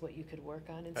 and here's what you could work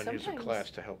on. And here's a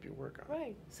class to help you work on.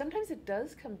 Right. Sometimes it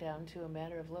does come down to a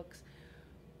matter of looks.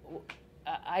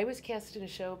 I was cast in a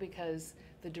show because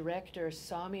the director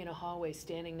saw me in a hallway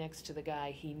standing next to the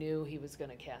guy he knew he was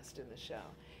going to cast in the show.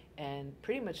 And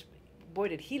pretty much, boy,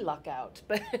 did he luck out.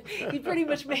 But he pretty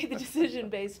much made the decision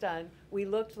based on, we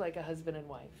looked like a husband and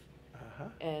wife.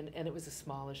 And it was a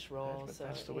smallish role. But so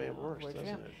that's the way it works, doesn't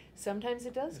it? Sometimes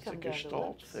it does come down to looks. It's a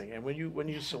gestalt thing. And when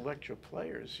you select your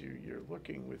players, you're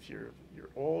looking with your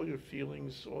all your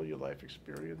feelings, all your life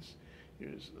experience.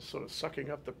 You're sort of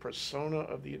sucking up the persona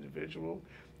of the individual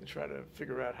and try to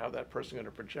figure out how that person's going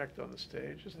to project on the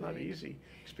stage. It's not easy.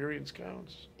 Experience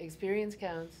counts. Experience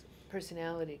counts.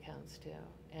 Personality counts too.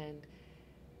 And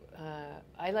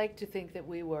I like to think that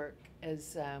we work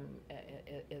as a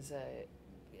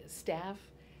staff,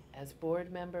 as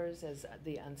board members, as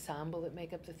the ensemble that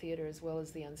make up the theater, as well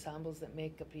as the ensembles that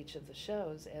make up each of the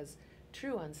shows, as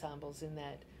true ensembles, in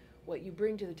that what you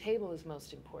bring to the table is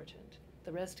most important.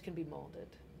 The rest can be molded.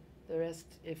 The rest,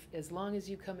 as long as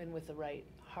you come in with the right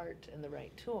heart and the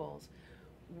right tools,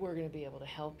 we're going to be able to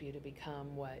help you to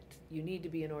become what you need to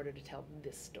be in order to tell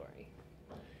this story.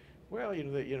 Well,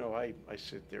 I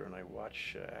sit there and I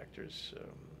watch actors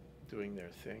doing their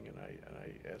thing, and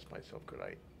I ask myself, could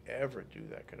I ever do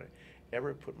that? Could I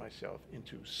ever put myself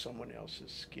into someone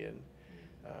else's skin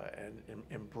and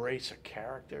embrace a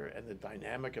character and the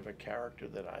dynamic of a character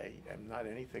that I am not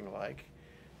anything like?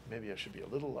 Maybe I should be a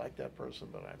little like that person,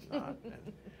 but I'm not.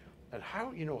 And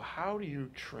how do you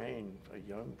train a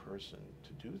young person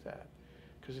to do that?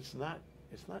 Because it's not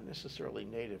necessarily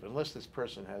native, unless this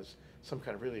person has some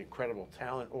kind of really incredible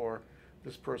talent, or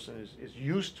this person is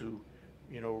used to,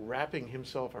 wrapping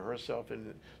himself or herself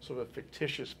in sort of a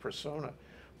fictitious persona.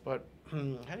 But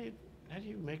how do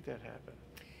you make that happen?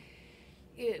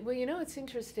 Well, it's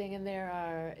interesting, and there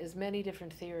are as many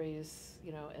different theories,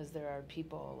 as there are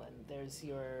people, and there's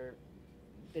your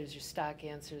stock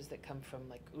answers that come from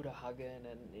like Uta Hagen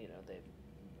and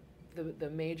the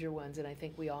major ones, and I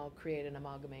think we all create an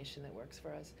amalgamation that works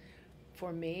for us.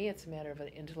 For me, it's a matter of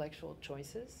intellectual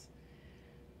choices,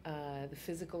 the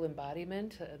physical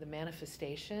embodiment, the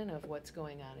manifestation of what's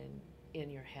going on in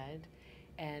your head,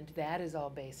 and that is all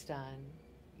based on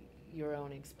your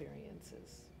own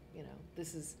experiences. You know,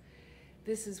 this is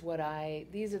these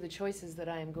are the choices that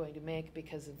I am going to make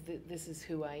because of this is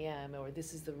who I am, or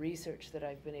this is the research that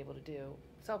I've been able to do.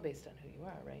 It's all based on who you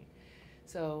are, right?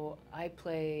 So I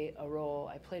played a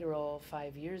role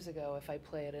 5 years ago. If I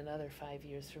play it another 5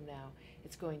 years from now,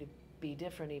 it's going to be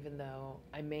different, even though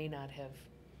I may not have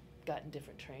gotten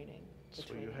different training.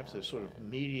 So you have to sort of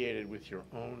mediate it with your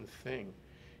own thing.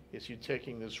 Is you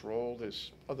taking this role,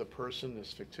 this other person,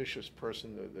 this fictitious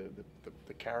person,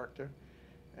 the character,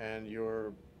 and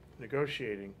you're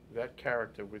negotiating that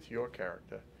character with your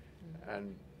character,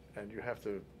 and you have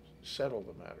to settle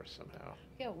the matter somehow.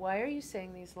 Yeah, why are you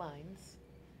saying these lines?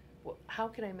 Well, how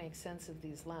can I make sense of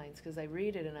these lines? Because I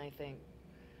read it and I think,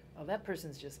 oh, that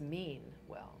person's just mean.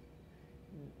 Well,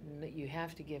 you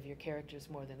have to give your characters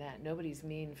more than that. Nobody's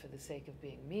mean for the sake of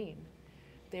being mean.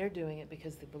 They're doing it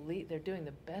because they believe they're doing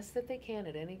the best that they can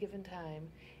at any given time,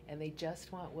 and they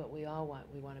just want what we all want.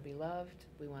 We want to be loved.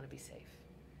 We want to be safe.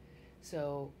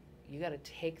 So you got to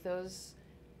take those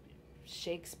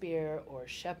Shakespeare or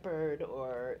Shepard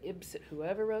or Ibsen,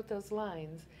 whoever wrote those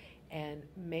lines, and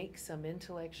make some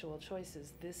intellectual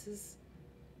choices. This is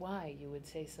why you would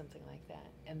say something like that,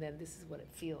 and then this is what it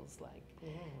feels like. Oh.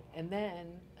 And then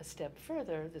a step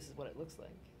further, this is what it looks like.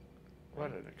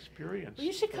 What an experience. Well,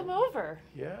 you should come over.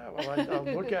 Yeah, well, I'll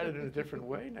look at it in a different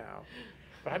way now.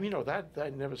 But I mean,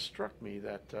 that never struck me,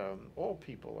 that all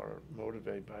people are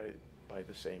motivated by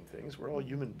the same things. We're all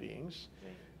human beings.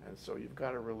 Right. And so you've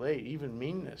got to relate even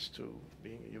meanness to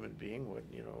being a human being would,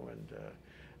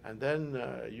 and then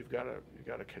you've got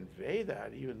to convey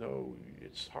that, even though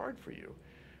it's hard for you.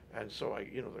 And so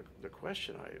the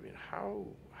question, I mean,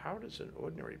 how does an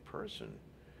ordinary person,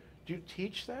 do you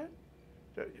teach that?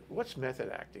 What's method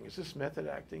acting? Is this method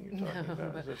acting you're talking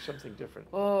about? Is there something different?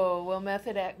 Oh, well,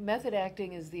 method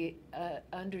acting is the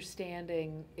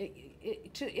understanding,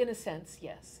 in a sense,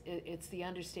 yes. It's the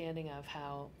understanding of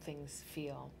how things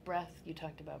feel. Breath, you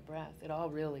talked about breath. It all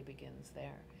really begins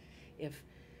there. If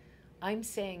I'm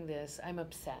saying this, I'm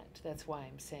upset. That's why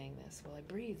I'm saying this. Well, I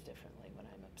breathe differently when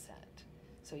I'm upset.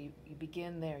 So you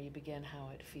begin there. You begin how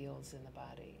it feels in the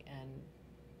body. And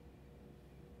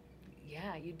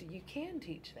yeah, you can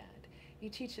teach that. You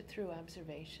teach it through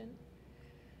observation.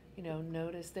 You know,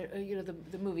 notice there.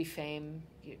 The movie Fame.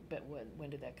 But when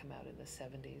did that come out? In the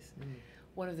 70s. Mm.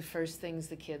 One of the first things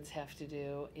the kids have to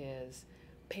do is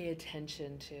pay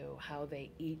attention to how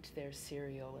they eat their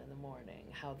cereal in the morning,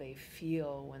 how they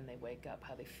feel when they wake up,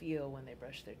 how they feel when they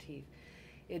brush their teeth.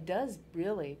 It does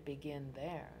really begin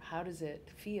there. How does it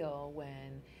feel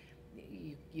when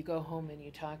you go home and you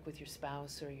talk with your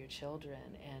spouse or your children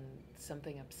and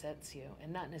something upsets you,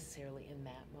 and not necessarily in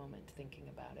that moment thinking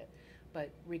about it, but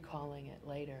recalling it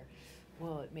later?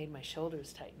 Well, it made my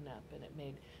shoulders tighten up, and it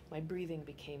made my breathing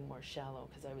became more shallow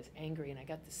because I was angry, and I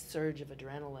got this surge of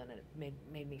adrenaline, and it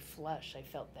made me flush. I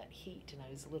felt that heat, and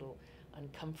I was a little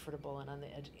uncomfortable and on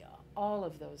the edge. All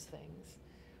of those things,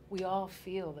 we all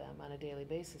feel them on a daily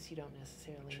basis. You don't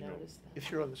necessarily notice them.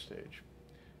 If you're on the stage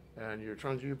and you're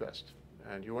trying to do your best,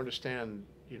 and you understand,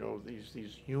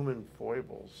 these human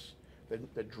foibles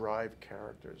that drive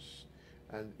characters,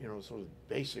 and sort of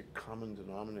basic common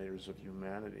denominators of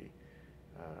humanity.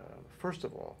 First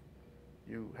of all,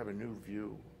 you have a new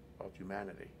view of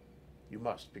humanity. You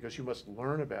must, because you must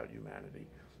learn about humanity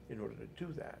in order to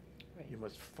do that. Right. You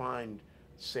must find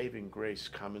saving grace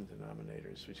common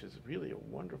denominators, which is really a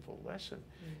wonderful lesson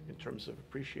in terms of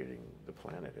appreciating the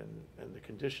planet and the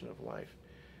condition of life.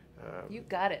 You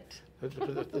got it.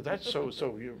 That's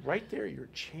so you're right there, you're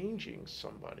changing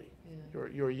somebody. Yeah.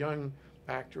 You're a young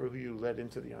actor who you led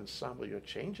into the ensemble, you're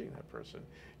changing that person.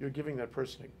 You're giving that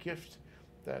person a gift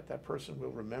that person will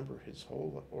remember his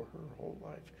whole or her whole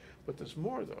life. But there's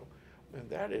more though, and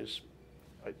that is,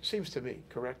 it seems to me,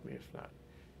 correct me if not,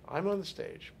 I'm on the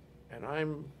stage and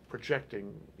I'm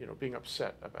projecting, being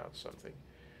upset about something.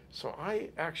 So I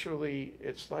actually,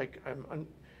 it's like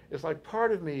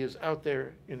part of me is out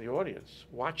there in the audience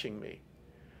watching me.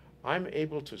 I'm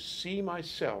able to see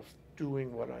myself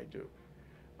doing what I do.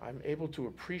 I'm able to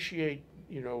appreciate,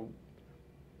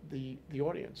 the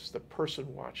audience, the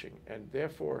person watching, and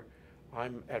therefore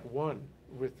I'm at one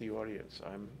with the audience.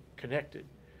 I'm connected,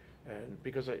 and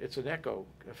because it's an echo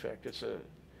effect.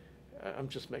 I'm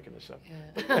just making this up.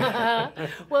 Yeah.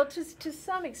 Well, to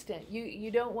some extent, you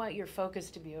don't want your focus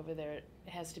to be over there. It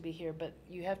has to be here, but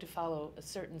you have to follow a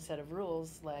certain set of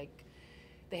rules, like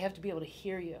they have to be able to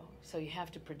hear you. So you have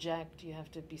to project, you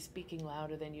have to be speaking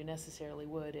louder than you necessarily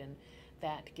would in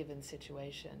that given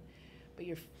situation. But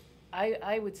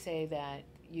I would say that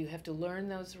you have to learn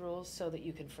those rules so that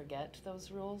you can forget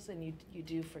those rules, and you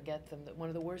do forget them. That one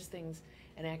of the worst things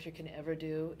an actor can ever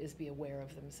do is be aware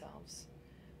of themselves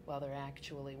while they're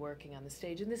actually working on the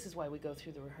stage. And this is why we go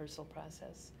through the rehearsal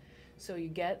process. So you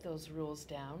get those rules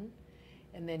down,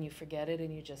 and then you forget it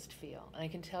and you just feel. And I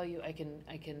can tell you, I can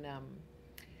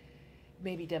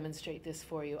maybe demonstrate this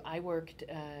for you. I worked,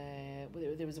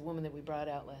 there was a woman that we brought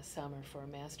out last summer for a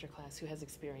master class who has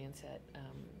experience at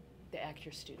the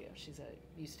Actors Studio. She's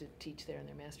used to teach there in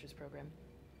their master's program.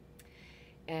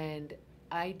 And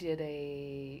I did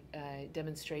a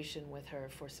demonstration with her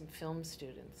for some film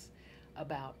students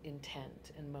about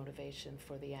intent and motivation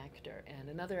for the actor. And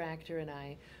another actor and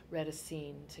I read a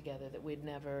scene together that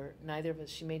neither of us,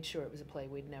 she made sure it was a play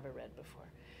we'd never read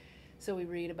before. So we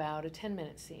read about a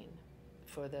 10-minute scene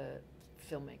for the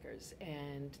filmmakers,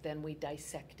 and then we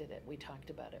dissected it. We talked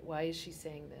about it. Why is she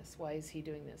saying this? Why is he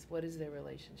doing this? What is their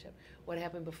relationship? What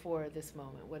happened before this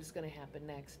moment? What is going to happen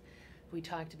next? We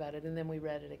talked about it, and then we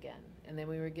read it again. And then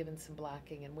we were given some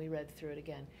blocking, and we read through it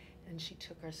again. And she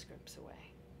took our scripts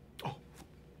away.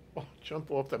 Oh,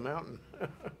 jump off the mountain.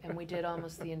 And we did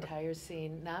almost the entire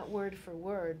scene, not word for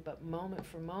word, but moment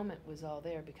for moment was all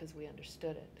there because we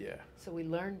understood it. Yeah. So we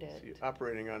learned it. So you're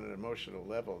operating on an emotional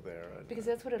level there. Because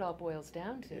that's what it all boils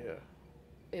down to.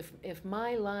 Yeah. If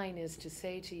my line is to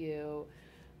say to you,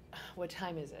 what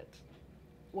time is it?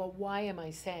 Well, why am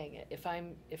I saying it? If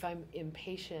I'm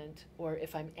impatient or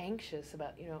if I'm anxious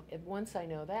about, if once I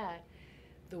know that,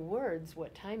 the words,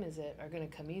 what time is it, are going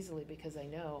to come easily because I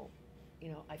know,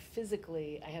 I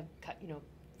have,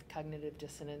 cognitive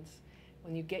dissonance.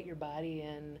 When you get your body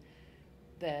in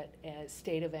that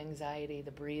state of anxiety,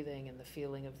 the breathing and the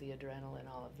feeling of the adrenaline,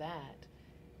 all of that,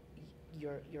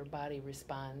 your body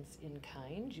responds in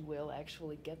kind. You will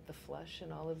actually get the flush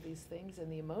and all of these things,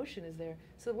 and the emotion is there.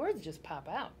 So the words just pop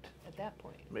out at that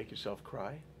point. Make yourself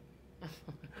cry?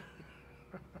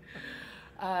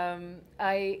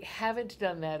 I haven't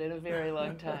done that in a very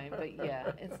long time, but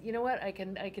yeah, you know what? I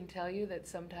can tell you that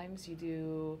sometimes you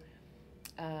do.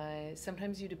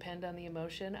 Sometimes you depend on the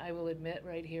emotion. I will admit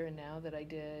right here and now that I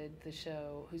did the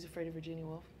show Who's Afraid of Virginia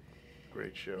Woolf?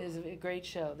 Great show. It's a great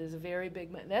show. There's a very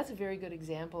big. That's a very good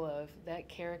example of that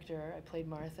character. I played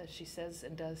Martha. She says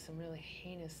and does some really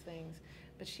heinous things,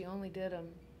 but she only did them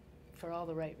for all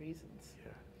the right reasons.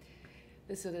 Yeah.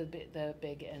 This is the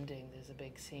big ending. There's a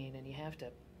big scene, and you have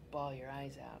to bawl your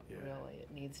eyes out. Yeah. Really,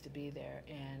 it needs to be there.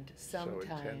 And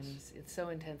sometimes it's so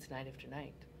intense night after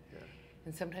night. Yeah.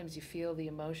 And sometimes you feel the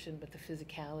emotion, but the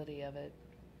physicality of it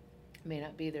may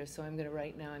not be there. So I'm going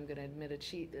to admit a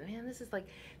cheat. Man, this is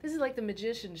like the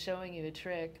magician showing you a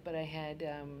trick. But I had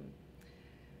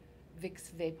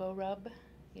Vicks Vapo Rub.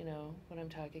 You know what I'm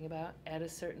talking about. At a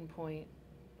certain point,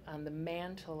 on the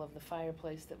mantle of the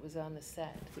fireplace that was on the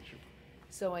set.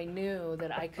 So I knew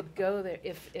that I could go there.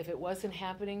 If it wasn't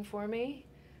happening for me,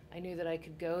 I knew that I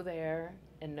could go there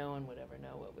and no one would ever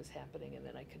know what was happening, and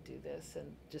then I could do this,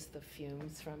 and just the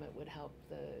fumes from it would help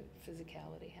the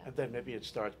physicality happen. And then maybe it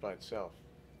starts by itself,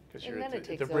 because you're at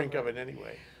the brink of it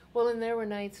anyway. Well, and there were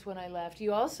nights when I left.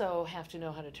 You also have to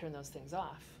know how to turn those things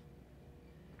off.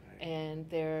 Right. And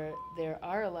there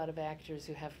are a lot of actors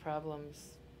who have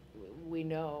problems. We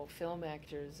know film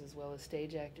actors as well as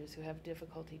stage actors who have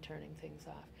difficulty turning things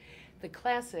off. The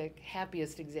classic,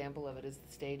 happiest example of it is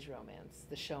the stage romance,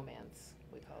 the showmance,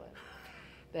 we call it.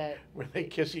 That where they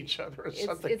kiss each other or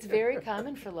something. It's very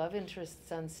common for love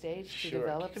interests on stage to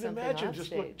develop something off stage. You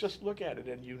can imagine, just look at it,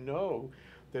 and you know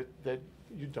that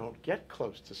you don't get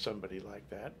close to somebody like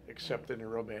that except in a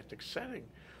romantic setting.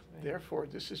 Right. Therefore,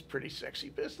 this is pretty sexy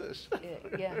business.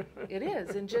 Yeah, it is,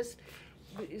 and just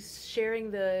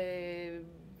sharing the,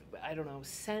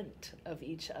 scent of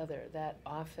each other that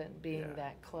often, being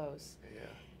that close,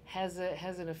 has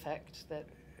an effect that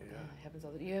happens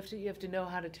all the time. You have to know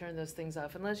how to turn those things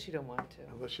off, unless you don't want to.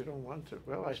 Unless you don't want to.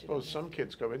 Well, I suppose some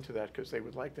kids go into that because they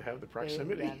would like to have the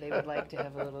proximity. They would like to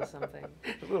have a little something.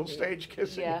 A little stage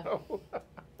kissing. Yeah. You know?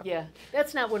 Yeah,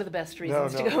 that's not one of the best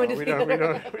reasons to go into we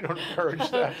theater. We don't encourage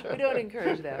that. We don't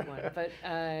encourage that one, but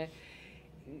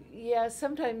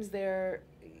sometimes there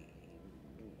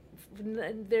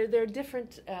are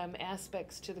different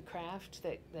aspects to the craft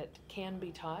that can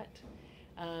be taught.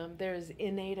 There's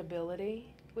innate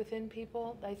ability within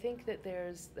people. I think that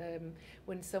there's,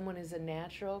 when someone is a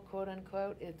natural, quote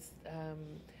unquote, it's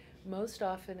most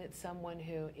often it's someone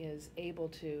who is able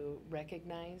to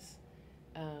recognize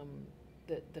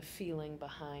the feeling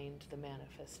behind the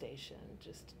manifestation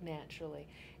just naturally,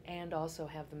 and also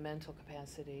have the mental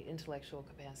capacity, intellectual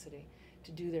capacity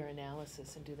to do their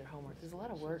analysis and do their homework. There's a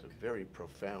lot of So work. it's a very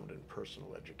profound and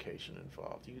personal education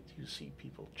involved. Do you see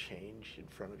people change in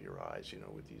front of your eyes,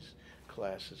 with these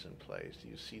classes and plays? Do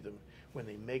you see them when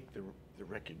they make the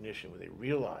recognition, when they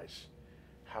realize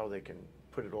how they can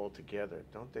put it all together?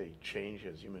 Don't they change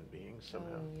as human beings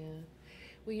somehow? Oh, yeah.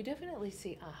 Well, you definitely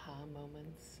see aha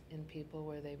moments in people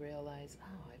where they realize,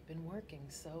 oh, I've been working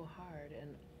so hard,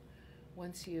 and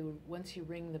once you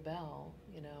ring the bell,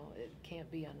 it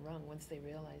can't be unrung. Once they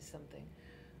realize something,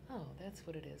 oh, that's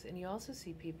what it is. And you also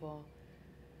see people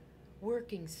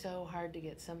working so hard to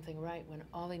get something right when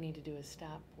all they need to do is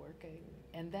stop working.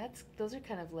 And those are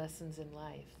kind of lessons in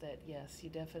life that, yes, you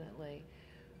definitely,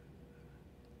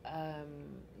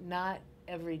 not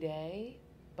every day,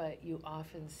 but you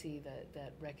often see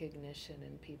that recognition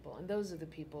in people. And those are the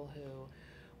people who,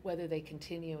 whether they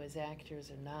continue as actors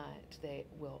or not, they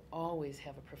will always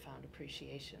have a profound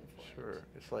appreciation for it. Sure.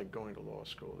 It's like going to law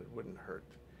school. It wouldn't hurt.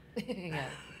 Yeah.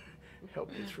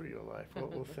 Help you through your life.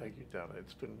 Well, thank you, Donna.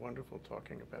 It's been wonderful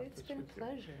talking about this with you. It's been a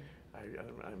pleasure.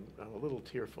 I'm a little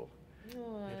tearful.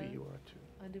 Oh, Maybe you are too.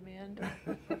 On demand.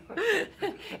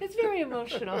 It's very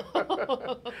emotional.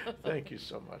 Thank you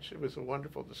so much. It was a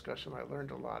wonderful discussion. I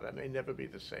learned a lot. I may never be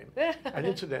the same. And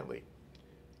incidentally,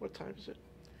 what time is it?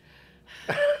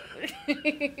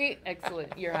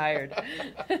 Excellent. You're hired.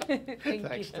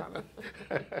 Thanks, you. Donna.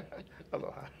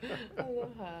 Aloha.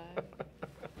 Aloha.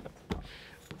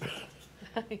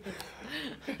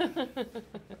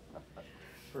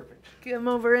 Perfect. Come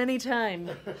over anytime.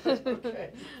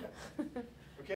 Okay.